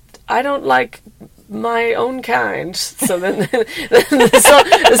 I don't like my own kind. So then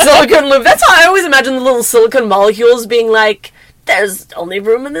the silicone lube, that's how I always imagine the little silicone molecules being like, there's only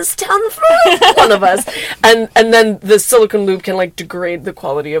room in this town for one of us. And then the silicone lube can like degrade the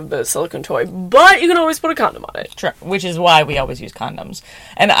quality of the silicone toy. But you can always put a condom on it. True, which is why we always use condoms.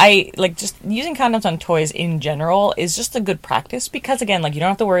 And I like just using condoms on toys in general is just a good practice because again, like you don't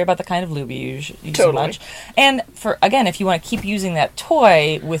have to worry about the kind of lube you use so much. And for again, if you want to keep using that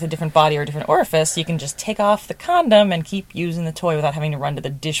toy with a different body or a different orifice, you can just take off the condom and keep using the toy without having to run to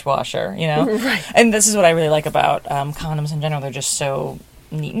the dishwasher, you know? Right. And this is what I really like about condoms in general. They're just so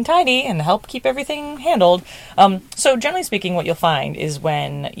neat and tidy and help keep everything handled. So generally speaking, what you'll find is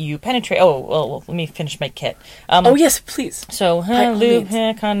when you penetrate... let me finish my kit. Yes, please. So, lube,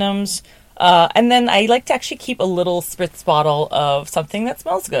 condoms. And then I like to actually keep a little spritz bottle of something that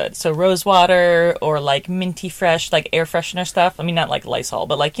smells good. So rose water or like minty fresh, like air freshener stuff. I mean, not like Lysol,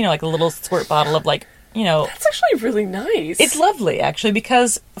 but like, like a little squirt bottle of like, That's actually really nice. It's lovely, actually,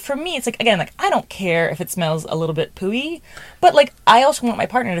 because for me, it's like, again, like, I don't care if it smells a little bit pooey, but, like, I also want my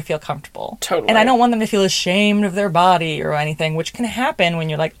partner to feel comfortable. Totally. And I don't want them to feel ashamed of their body or anything, which can happen when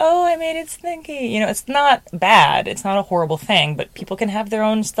you're like, oh, I made it stinky. It's not bad. It's not a horrible thing, but people can have their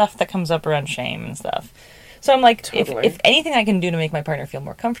own stuff that comes up around shame and stuff. So I'm like, if anything I can do to make my partner feel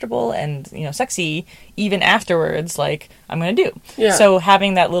more comfortable and, sexy, even afterwards, like, I'm going to do. Yeah. So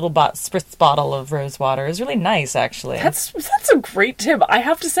having that little spritz bottle of rose water is really nice, actually. That's a great tip. I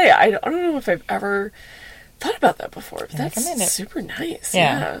have to say, I don't know if I've ever thought about that before. That's super nice.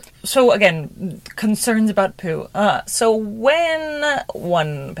 Yeah. So again, concerns about poo. So when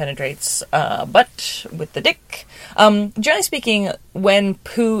one penetrates butt with the dick, generally speaking, when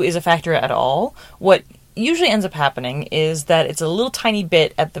poo is a factor at all, what usually ends up happening is that it's a little tiny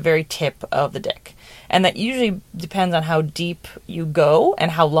bit at the very tip of the dick. And that usually depends on how deep you go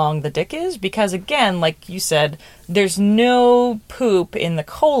and how long the dick is. Because again, like you said, there's no poop in the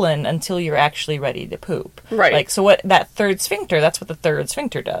colon until you're actually ready to poop. Right. Like, so what that third sphincter, that's what the third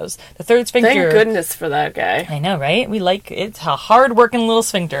sphincter does. The third sphincter... Thank goodness for that guy. I know, right? It's a hard-working little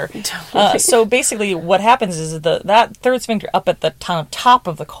sphincter. Totally. So basically what happens is that third sphincter up at the top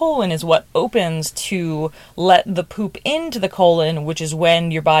of the colon is what opens to let the poop into the colon, which is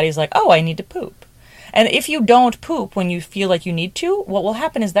when your body's like, oh, I need to poop. And if you don't poop when you feel like you need to, what will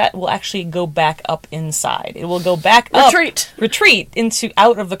happen is that will actually go back up inside. It will go back up. Retreat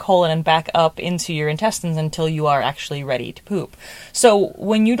out of the colon and back up into your intestines until you are actually ready to poop. So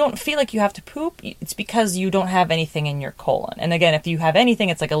when you don't feel like you have to poop, it's because you don't have anything in your colon. And again, if you have anything,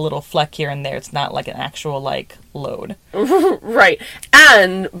 it's like a little fleck here and there. It's not like an actual, like, load. Right.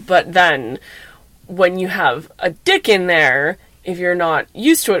 But then, when you have a dick in there, if you're not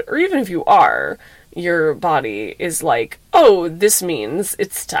used to it, or even if you are... your body is like, oh, this means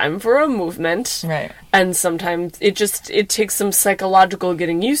it's time for a movement. Right. And sometimes it takes some psychological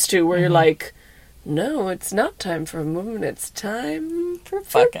getting used to where you're like, no, it's not time for a movement. It's time for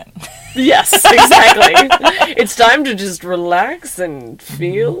fucking. Yes, exactly. It's time to just relax and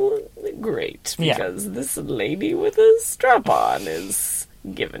feel great because this lady with a strap on is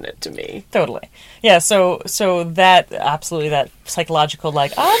giving it to me. Totally. Yeah, so that, absolutely, that psychological,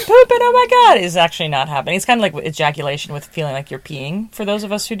 like, I'm pooping, oh my god, is actually not happening. It's kind of like ejaculation with feeling like you're peeing, for those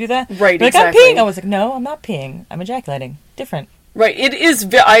of us who do that. Right, like, exactly. I'm peeing. I was like, no, I'm not peeing. I'm ejaculating. Different. Right, it is,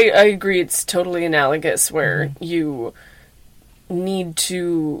 I agree, it's totally analogous, where you need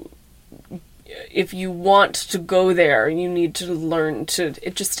to if you want to go there, you need to learn to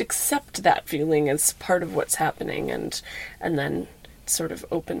just accept that feeling as part of what's happening, and then sort of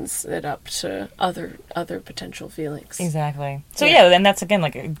opens it up to other potential feelings. Exactly. So yeah, and that's again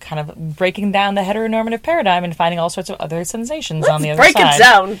like kind of breaking down the heteronormative paradigm and finding all sorts of other sensations on the other side. Break it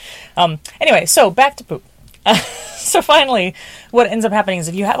down. Anyway, so back to poop. So finally, what ends up happening is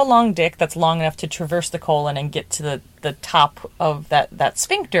if you have a long dick that's long enough to traverse the colon and get to the top of that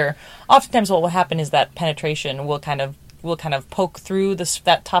sphincter, oftentimes what will happen is that penetration will kind of poke through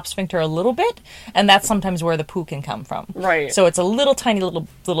that top sphincter a little bit, and that's sometimes where the poo can come from. Right. So it's a little tiny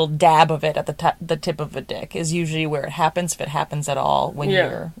little dab of it at the tip of a dick is usually where it happens, if it happens at all, when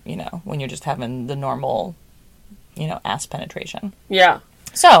you're just having the normal, ass penetration. Yeah.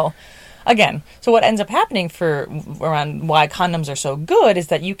 So, again, what ends up happening around why condoms are so good is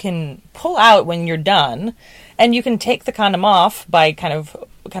that you can pull out when you're done, and you can take the condom off by kind of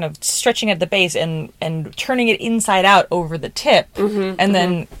stretching at the base and turning it inside out over the tip, and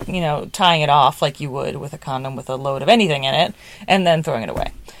then tying it off like you would with a condom with a load of anything in it, and then throwing it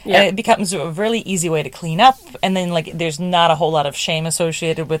away. Yeah. And it becomes a really easy way to clean up, and then there's not a whole lot of shame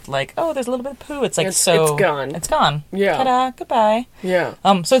associated with there's a little bit of poo. It's it's gone. It's gone. Yeah. Ta-da, goodbye. Yeah.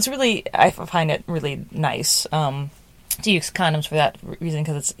 So it's really, I find it really nice to use condoms for that reason,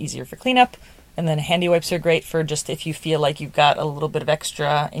 because it's easier for cleanup. And then handy wipes are great for just if you feel like you've got a little bit of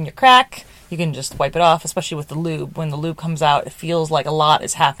extra in your crack, you can just wipe it off, especially with the lube. When the lube comes out, it feels like a lot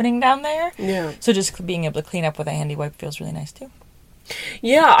is happening down there. Yeah. So just being able to clean up with a handy wipe feels really nice too.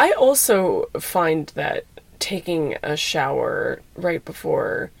 Yeah, I also find that taking a shower right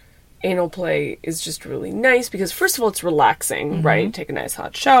before anal play is just really nice because, first of all, it's relaxing, right? Take a nice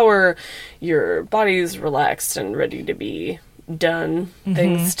hot shower, your body's relaxed and ready to be done,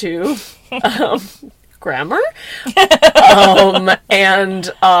 thanks to grammar. And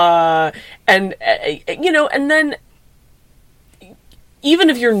then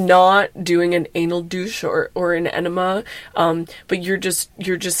even if you're not doing an anal douche or an enema, but you're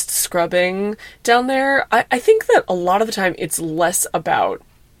just scrubbing down there, I think that a lot of the time it's less about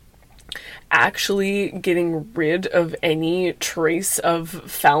actually getting rid of any trace of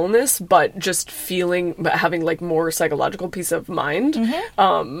foulness, but just having more psychological peace of mind,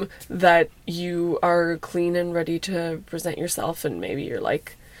 that you are clean and ready to present yourself, and maybe you're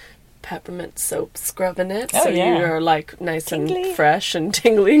peppermint soap scrubbing it, so you're nice tingly and fresh and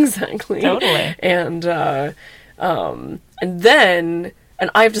tingly, exactly. Totally. And then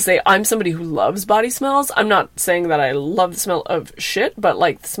I have to say, I'm somebody who loves body smells. I'm not saying that I love the smell of shit, but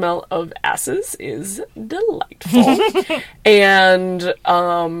the smell of asses is delightful. And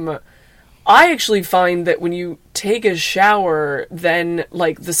I actually find that when you take a shower, then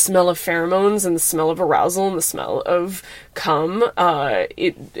the smell of pheromones and the smell of arousal and the smell of cum,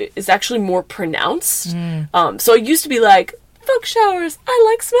 it is actually more pronounced. So I used to be fuck showers, I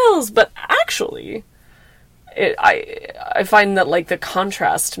like smells, but actually I find that the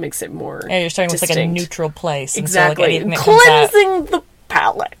contrast makes it more you're starting distinct. with a neutral place. Exactly. And so, cleansing the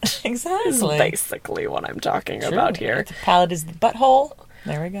palate. Exactly. Is basically what I'm talking about here. The palate is the butthole.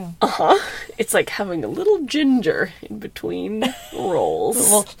 There we go. It's like having a little ginger in between rolls.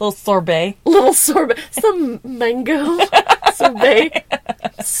 A little sorbet. Little sorbet. Some mango sorbet.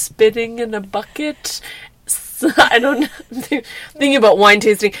 Spitting in a bucket. I don't know. Thinking about wine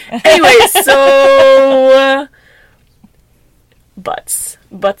tasting. Anyway, so butts.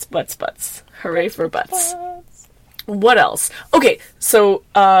 Hooray for butts. What else? Okay, so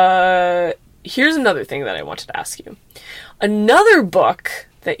here's another thing that I wanted to ask you. Another book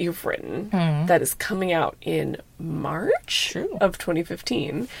that you've written that is coming out in March of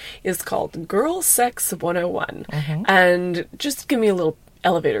 2015 is called Girl Sex 101. And just give me a little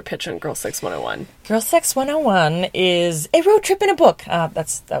elevator pitch on Girl Sex 101. Girl Sex 101 is a road trip in a book. That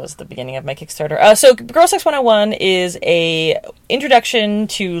was the beginning of my Kickstarter. So Girl Sex 101 is a introduction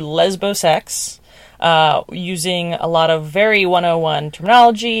to lesbosex, using a lot of very 101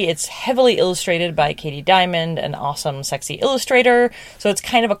 terminology. It's heavily illustrated by Katie Diamond, an awesome, sexy illustrator. So it's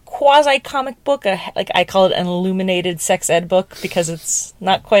kind of a quasi-comic book. I call it an illuminated sex ed book because it's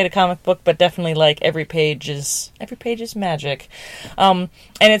not quite a comic book, but definitely every page is magic.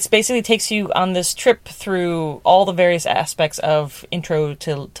 And it's basically takes you on this trip through all the various aspects of intro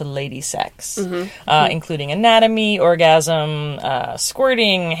to lady sex, including anatomy, orgasm,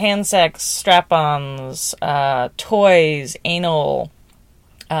 squirting, hand sex, strap-ons, toys, anal,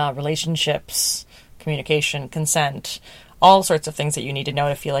 relationships, communication, consent, all sorts of things that you need to know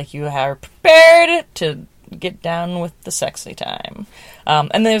to feel like you are prepared to get down with the sexy time.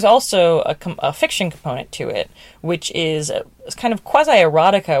 And there's also a fiction component to it, which is kind of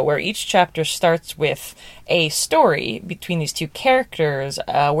quasi-erotica, where each chapter starts with a story between these two characters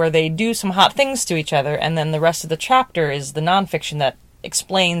where they do some hot things to each other, and then the rest of the chapter is the nonfiction that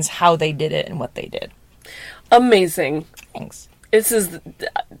explains how they did it and what they did. Amazing. Thanks. This is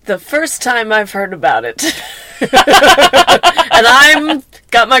the first time I've heard about it. And I'm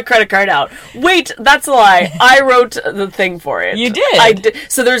got my credit card out. Wait, that's a lie. I wrote the thing for it. You did? I did.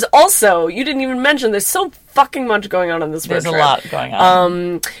 So there's also, you didn't even mention, there's so fucking much going on this road There's trip. a lot going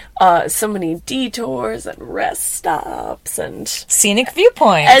on. So many detours and rest stops and Scenic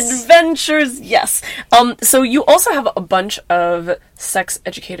viewpoints. adventures. Yes. So you also have a bunch of sex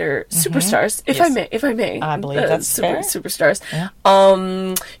educator superstars, if I may. I believe that's fair. Superstars. Yeah.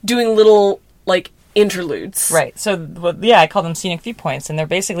 Doing little like interludes. Right. So, I call them scenic viewpoints, and they're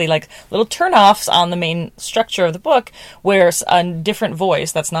basically like little turn-offs on the main structure of the book where a different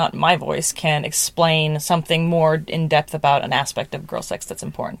voice, that's not my voice, can explain something more in-depth about an aspect of girl sex that's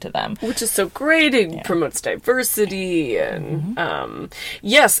important to them. Which is so great. It promotes diversity and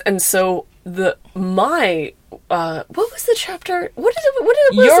yes, and so what was the chapter? What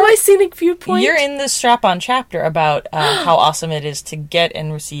was my scenic viewpoint? You're in the strap-on chapter about how awesome it is to get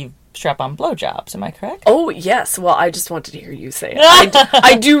and receive strap-on blowjobs. Am I correct? Oh, yes. Well, I just wanted to hear you say it.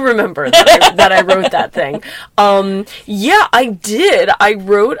 I do remember that I wrote that thing. Yeah, I did. I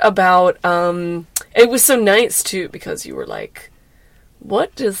wrote about, it was so nice, too, because you were like,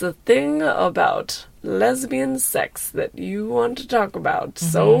 what is the thing about lesbian sex that you want to talk about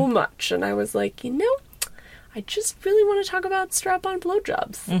so much? And I was like, I just really want to talk about strap-on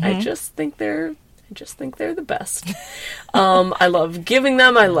blowjobs. I just think they're the best. I love giving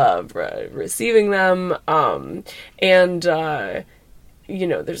them. I love receiving them. And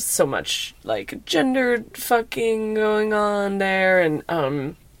there's so much like gendered fucking going on there. And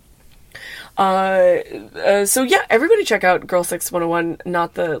so yeah, everybody check out Girl Sex 101.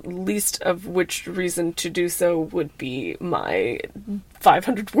 Not the least of which reason to do so would be my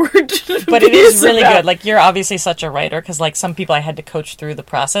 500-word But it is really good. Like, you're obviously such a writer, because like some people I had to coach through the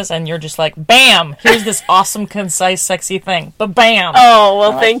process, and you're just like, bam, here's this awesome, concise, sexy thing. But bam. Oh,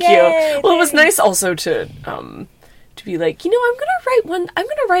 well, thank like, you. Well, it was nice also to be like, I'm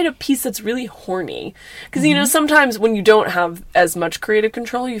gonna write a piece that's really horny. Because, sometimes when you don't have as much creative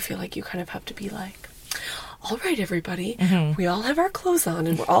control, you feel like you kind of have to be like, all right, everybody, we all have our clothes on,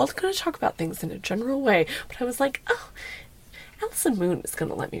 and we're all going to talk about things in a general way. But I was like, Alison Moon is going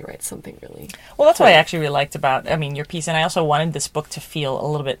to let me write something really... Well, that's what I actually really liked about, your piece, and I also wanted this book to feel a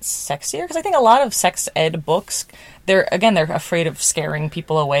little bit sexier, because I think a lot of sex ed books, they're afraid of scaring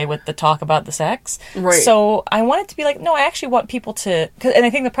people away with the talk about the sex. Right. So I want it to be like, no, I actually want people to... And I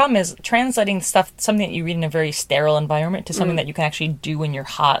think the problem is translating something that you read in a very sterile environment to something that you can actually do when you're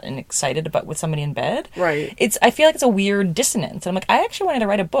hot and excited about with somebody in bed. Right. I feel like it's a weird dissonance. And I'm like, I actually wanted to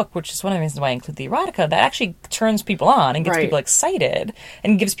write a book, which is one of the reasons why I include the erotica, that actually turns people on and gets people excited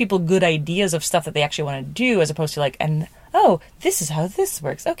and gives people good ideas of stuff that they actually want to do, as opposed to like, this is how this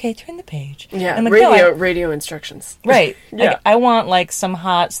works. Okay, turn the page. Yeah, and like, radio instructions. Right. Yeah. Like, I want like some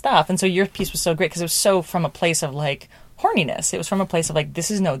hot stuff. And so your piece was so great because it was so from a place of like horniness. It was from a place of like, this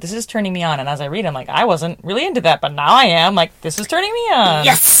is turning me on. And as I read, I'm like, I wasn't really into that, but now I am. Like, this is turning me on.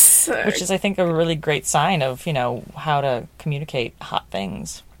 Yes! Which is, I think, a really great sign of, how to communicate hot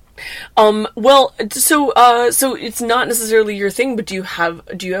things. Well, so it's not necessarily your thing, but do you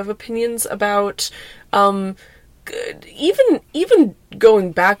have opinions about, even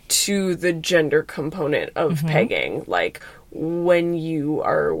going back to the gender component of pegging, like when you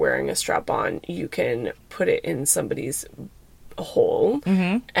are wearing a strap-on, you can put it in somebody's hole,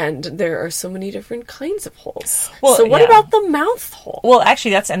 and there are so many different kinds of holes. Well, so what about the mouth hole? Well,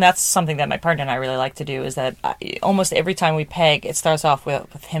 actually, that's something that my partner and I really like to do, is that almost every time we peg, it starts off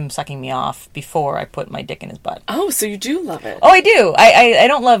with him sucking me off before I put my dick in his butt. Oh, so you do love it. Oh, I do. I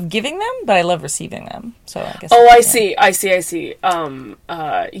don't love giving them, but I love receiving them. So I guess. Oh, I see.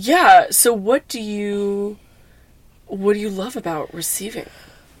 Yeah. So what do you love about receiving?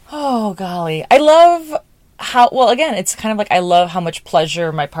 Oh, golly. I love it's kind of like I love how much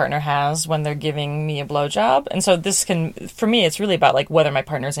pleasure my partner has when they're giving me a blowjob. And so for me, it's really about like whether my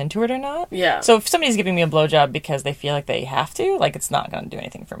partner's into it or not. Yeah. So if somebody's giving me a blowjob because they feel like they have to, like, it's not going to do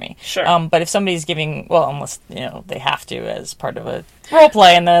anything for me. Sure. But if somebody's giving, unless, they have to as part of a role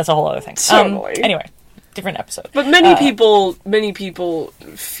play, and then it's a whole other thing. Totally. Anyway, different episode. But many people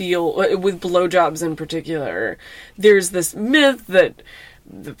feel, with blowjobs in particular, there's this myth that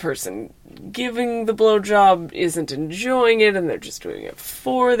the person giving the blowjob isn't enjoying it and they're just doing it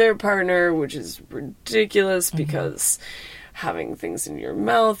for their partner, which is ridiculous because having things in your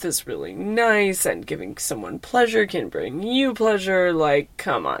mouth is really nice and giving someone pleasure can bring you pleasure. Like,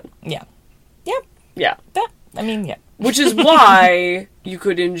 come on. Yeah. Yep. Yeah. Yeah. Which is why you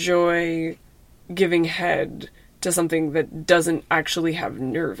could enjoy giving head to something that doesn't actually have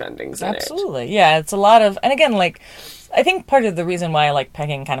nerve endings in it. Absolutely. Yeah, it's a lot of... And again, like, I think part of the reason why I like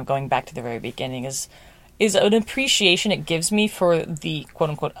pegging, kind of going back to the very beginning, is an appreciation it gives me for the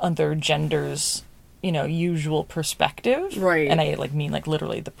quote-unquote other gender's, usual perspective. Right. And I, mean,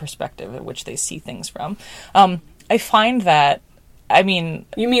 literally the perspective at which they see things from. I find that, I mean...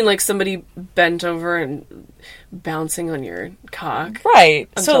 You mean like somebody bent over and bouncing on your cock? Right.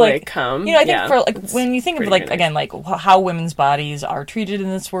 Until so, they come? I think when you think of, pretty again, how women's bodies are treated in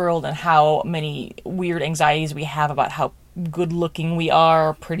this world and how many weird anxieties we have about how good looking we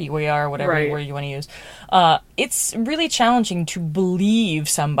are, pretty we are, whatever word you want to use. It's really challenging to believe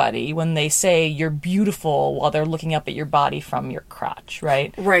somebody when they say you're beautiful while they're looking up at your body from your crotch,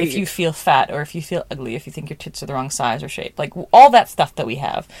 right? Right. If you feel fat or if you feel ugly, if you think your tits are the wrong size or shape, like all that stuff that we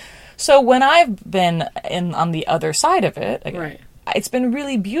have. So when I've been on the other side of it, it's been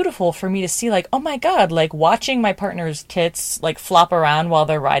really beautiful for me to see, like, oh my God, like watching my partner's tits like flop around while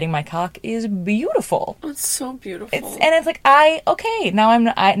they're riding my cock is beautiful. It's so beautiful. It's like now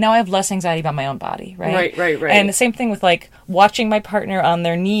I have less anxiety about my own body, right? Right. And the same thing with like watching my partner on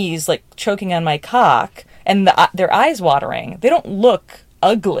their knees, like choking on my cock, and their eyes watering. They don't look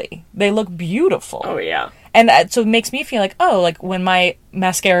ugly. They look beautiful. Oh yeah. And so it makes me feel like, like when my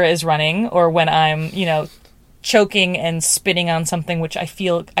mascara is running or when I'm, choking and spitting on something which I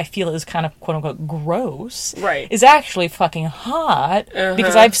feel is kind of quote unquote gross, is actually fucking hot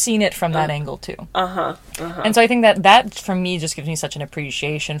because I've seen it from that angle too. And so I think that for me just gives me such an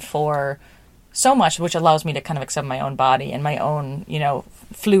appreciation for so much, which allows me to kind of accept my own body and my own,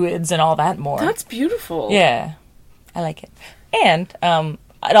 fluids and all that more. That's beautiful. Yeah. I like it. And,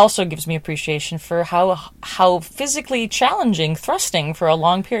 it also gives me appreciation for how physically challenging thrusting for a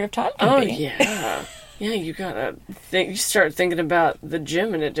long period of time can be. Oh, yeah. Yeah, you gotta you start thinking about the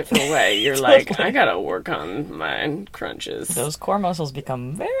gym in a different way. You're like, I gotta work on my crunches. Those core muscles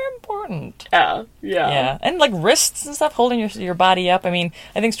become very important. Yeah. And like wrists and stuff, holding your body up. I mean,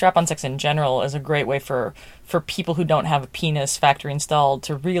 I think strap-on sex in general is a great way for people who don't have a penis factory installed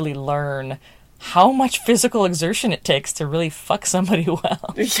to really learn how much physical exertion it takes to really fuck somebody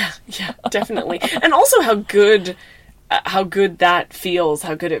well. Yeah, definitely. And also how good that feels,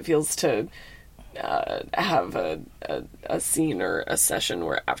 how good it feels to have a scene or a session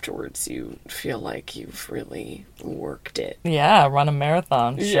where afterwards you feel like you've really worked it. Yeah, run a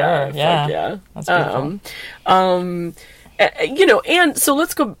marathon. Sure, yeah. That's beautiful. And so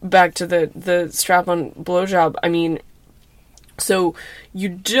let's go back to the strap-on blowjob. I mean, so you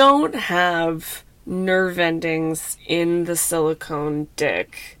don't have nerve endings in the silicone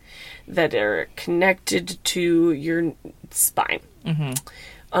dick that are connected to your spine.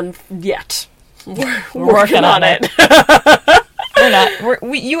 Yet. We're working on it. We're not.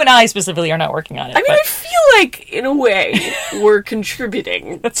 You and I specifically are not working on it. I mean, I feel like, in a way, we're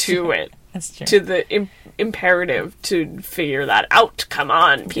contributing to it. That's true. To the imperative to figure that out. Come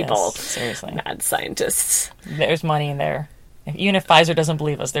on, people. Yes, seriously. Mad scientists. There's money in there. Even if Pfizer doesn't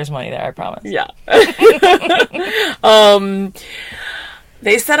believe us, there's money there, I promise. Yeah.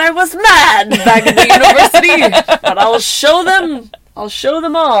 They said I was mad back at the university, but I'll show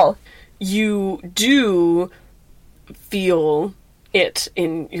them all. You do feel it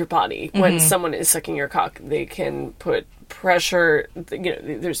in your body when someone is sucking your cock. They can put pressure,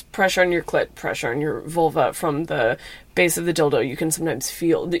 there's pressure on your clit, pressure on your vulva from the base of the dildo. You can sometimes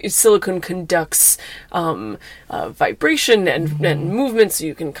feel the silicone conducts vibration and movement, so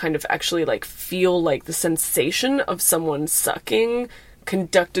you can kind of actually like feel like the sensation of someone sucking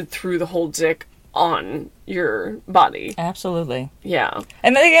conducted through the whole dick on your body. Absolutely. Yeah.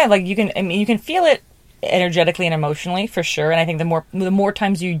 And then again, like you can feel it energetically and emotionally for sure. And I think the more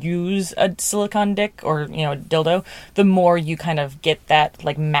times you use a silicone dick or a dildo, the more you kind of get that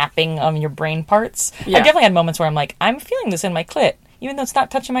like mapping on your brain parts. Yeah. I've definitely had moments where I'm like, I'm feeling this in my clit, even though it's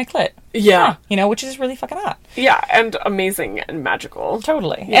not touching my clit. Yeah. Which is really fucking hot. Yeah, and amazing and magical.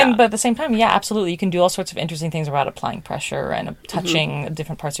 Totally. Yeah. But at the same time, yeah, absolutely. You can do all sorts of interesting things about applying pressure and touching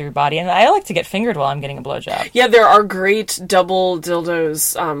different parts of your body. And I like to get fingered while I'm getting a blowjob. Yeah, there are great double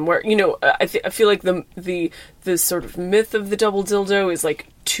dildos where, I feel like the sort of myth of the double dildo is like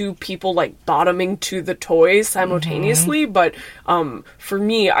two people like bottoming to the toy simultaneously, but for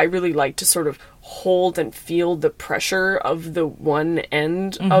me, I really like to sort of hold and feel the pressure of the one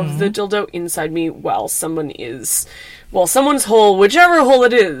end of the dildo inside me while someone's hole, whichever hole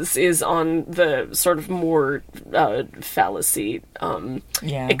it is on the sort of more phallusy,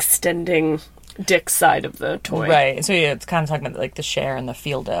 extending dick side of the toy. Right. So yeah, it's kind of talking about like the Cher and the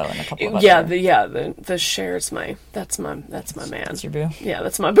Fieldo and a couple of the Cher's that's my man. That's your boo? Yeah,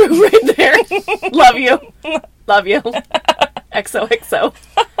 that's my boo right there. Love you. XOXO.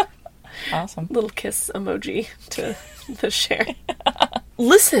 Awesome. Little kiss emoji to the Cher.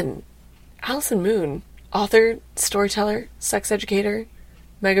 Listen, Allison Moon, author, storyteller, sex educator,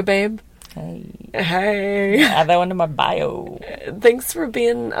 mega babe. Hey. Add that one to my bio. Thanks for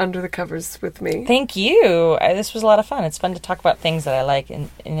being under the covers with me. Thank you. This was a lot of fun. It's fun to talk about things that I like in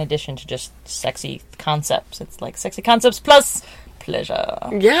addition to just sexy concepts. It's like sexy concepts plus pleasure.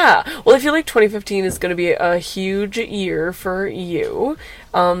 Yeah. Well, I feel like 2015 is going to be a huge year for you.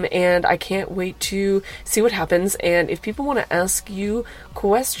 And I can't wait to see what happens. And if people want to ask you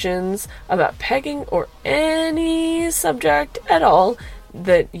questions about pegging or any subject at all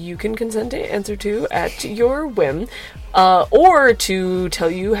that you can consent to answer to at your whim, or to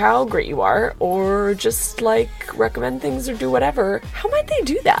tell you how great you are, or just like recommend things or do whatever, how might they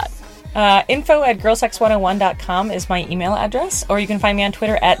do that? info@girlsex101.com is my email address, or you can find me on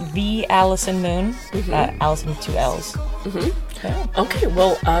Twitter at @theAllisonMoon, Allison with 2 L's. Yeah. Okay,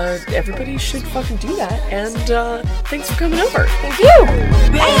 well, everybody should fucking do that, and thanks for coming over. Thank you!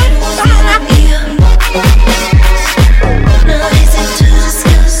 No reason to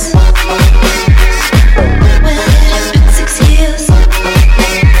discuss. Well, it's been 6 years.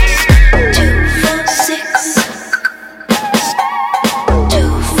 2, 4, 6.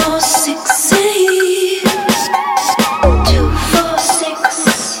 2, 4, 6, 8. 2, 4,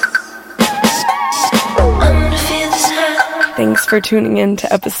 6. I'm gonna feel this high. Thanks for tuning in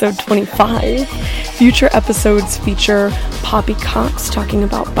to episode 25. Future episodes feature Poppy Cox talking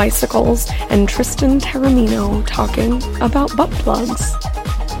about bicycles and Tristan Taramino talking about butt plugs.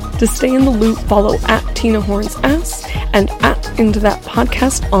 To stay in the loop, follow @TinaHornsAss and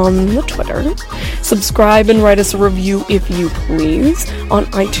 @IntoThatPodcast on the Twitter. Subscribe and write us a review if you please on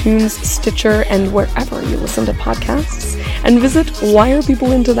iTunes, Stitcher, and wherever you listen to podcasts. And visit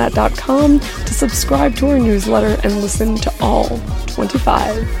whyarepeopleintothat.com to subscribe to our newsletter and listen to all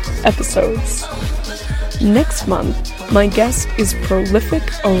 25 episodes. Next month, my guest is prolific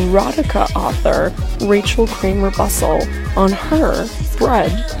erotica author Rachel Kramer Bussell on her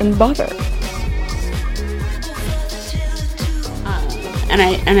bread and butter. And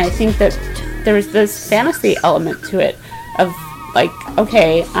I think that there's this fantasy element to it of like,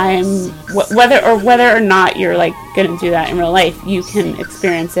 okay, whether or not you're like gonna do that in real life, you can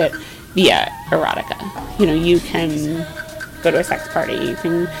experience it via erotica. You know, you can go to a sex party, you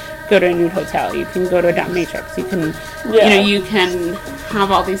can go to a nude hotel, you can go to a dominatrix, you can, you can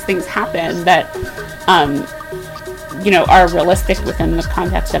have all these things happen that, are realistic within the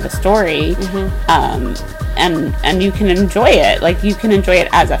context of a story, and you can enjoy it. Like, you can enjoy it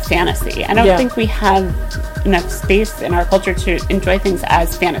as a fantasy. I don't think we have enough space in our culture to enjoy things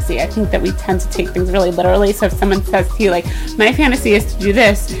as fantasy. I think that we tend to take things really literally. So if someone says to you, like, my fantasy is to do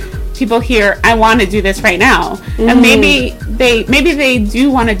this, people hear, I want to do this right now. And maybe they do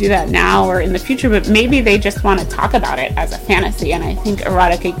want to do that now or in the future, but maybe they just want to talk about it as a fantasy. And I think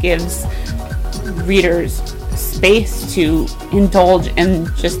erotica gives readers space to indulge in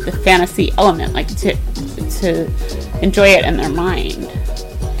just the fantasy element, like to enjoy it in their mind,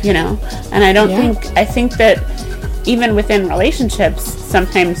 and I think that even within relationships,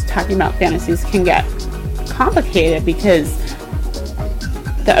 sometimes talking about fantasies can get complicated because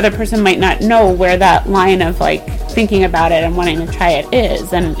the other person might not know where that line of like thinking about it and wanting to try it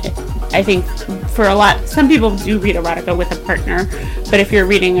is. And I think for some people do read erotica with a partner, but if you're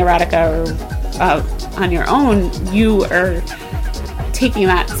reading erotica on your own, you are taking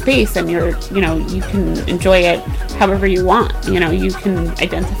that space and you can enjoy it however you want. You can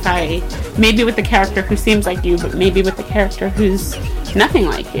identify maybe with the character who seems like you, but maybe with the character who's nothing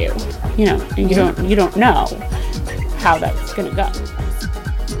like you, and you don't know how that's gonna go.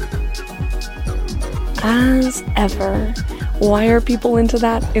 As ever, Why Are People Into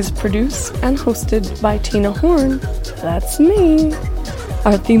That is produced and hosted by Tina Horn. That's me.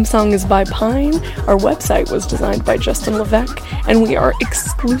 Our theme song is by Pine, our website was designed by Justin Levesque, and we are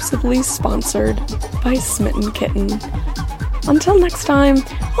exclusively sponsored by Smitten Kitten. Until next time,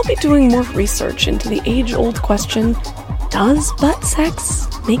 I'll be doing more research into the age-old question, does butt sex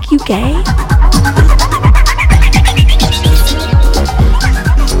make you gay?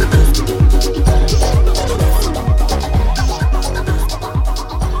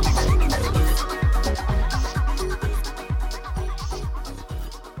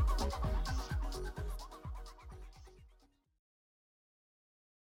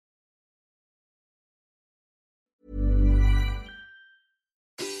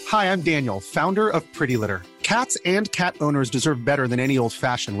 Hi, I'm Daniel, founder of Pretty Litter. Cats and cat owners deserve better than any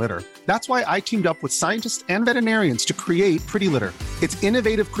old-fashioned litter. That's why I teamed up with scientists and veterinarians to create Pretty Litter. Its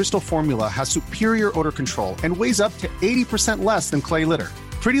innovative crystal formula has superior odor control and weighs up to 80% less than clay litter.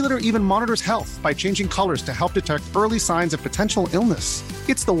 Pretty Litter even monitors health by changing colors to help detect early signs of potential illness.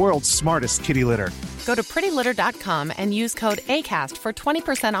 It's the world's smartest kitty litter. Go to prettylitter.com and use code ACAST for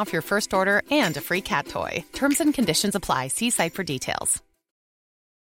 20% off your first order and a free cat toy. Terms and conditions apply. See site for details.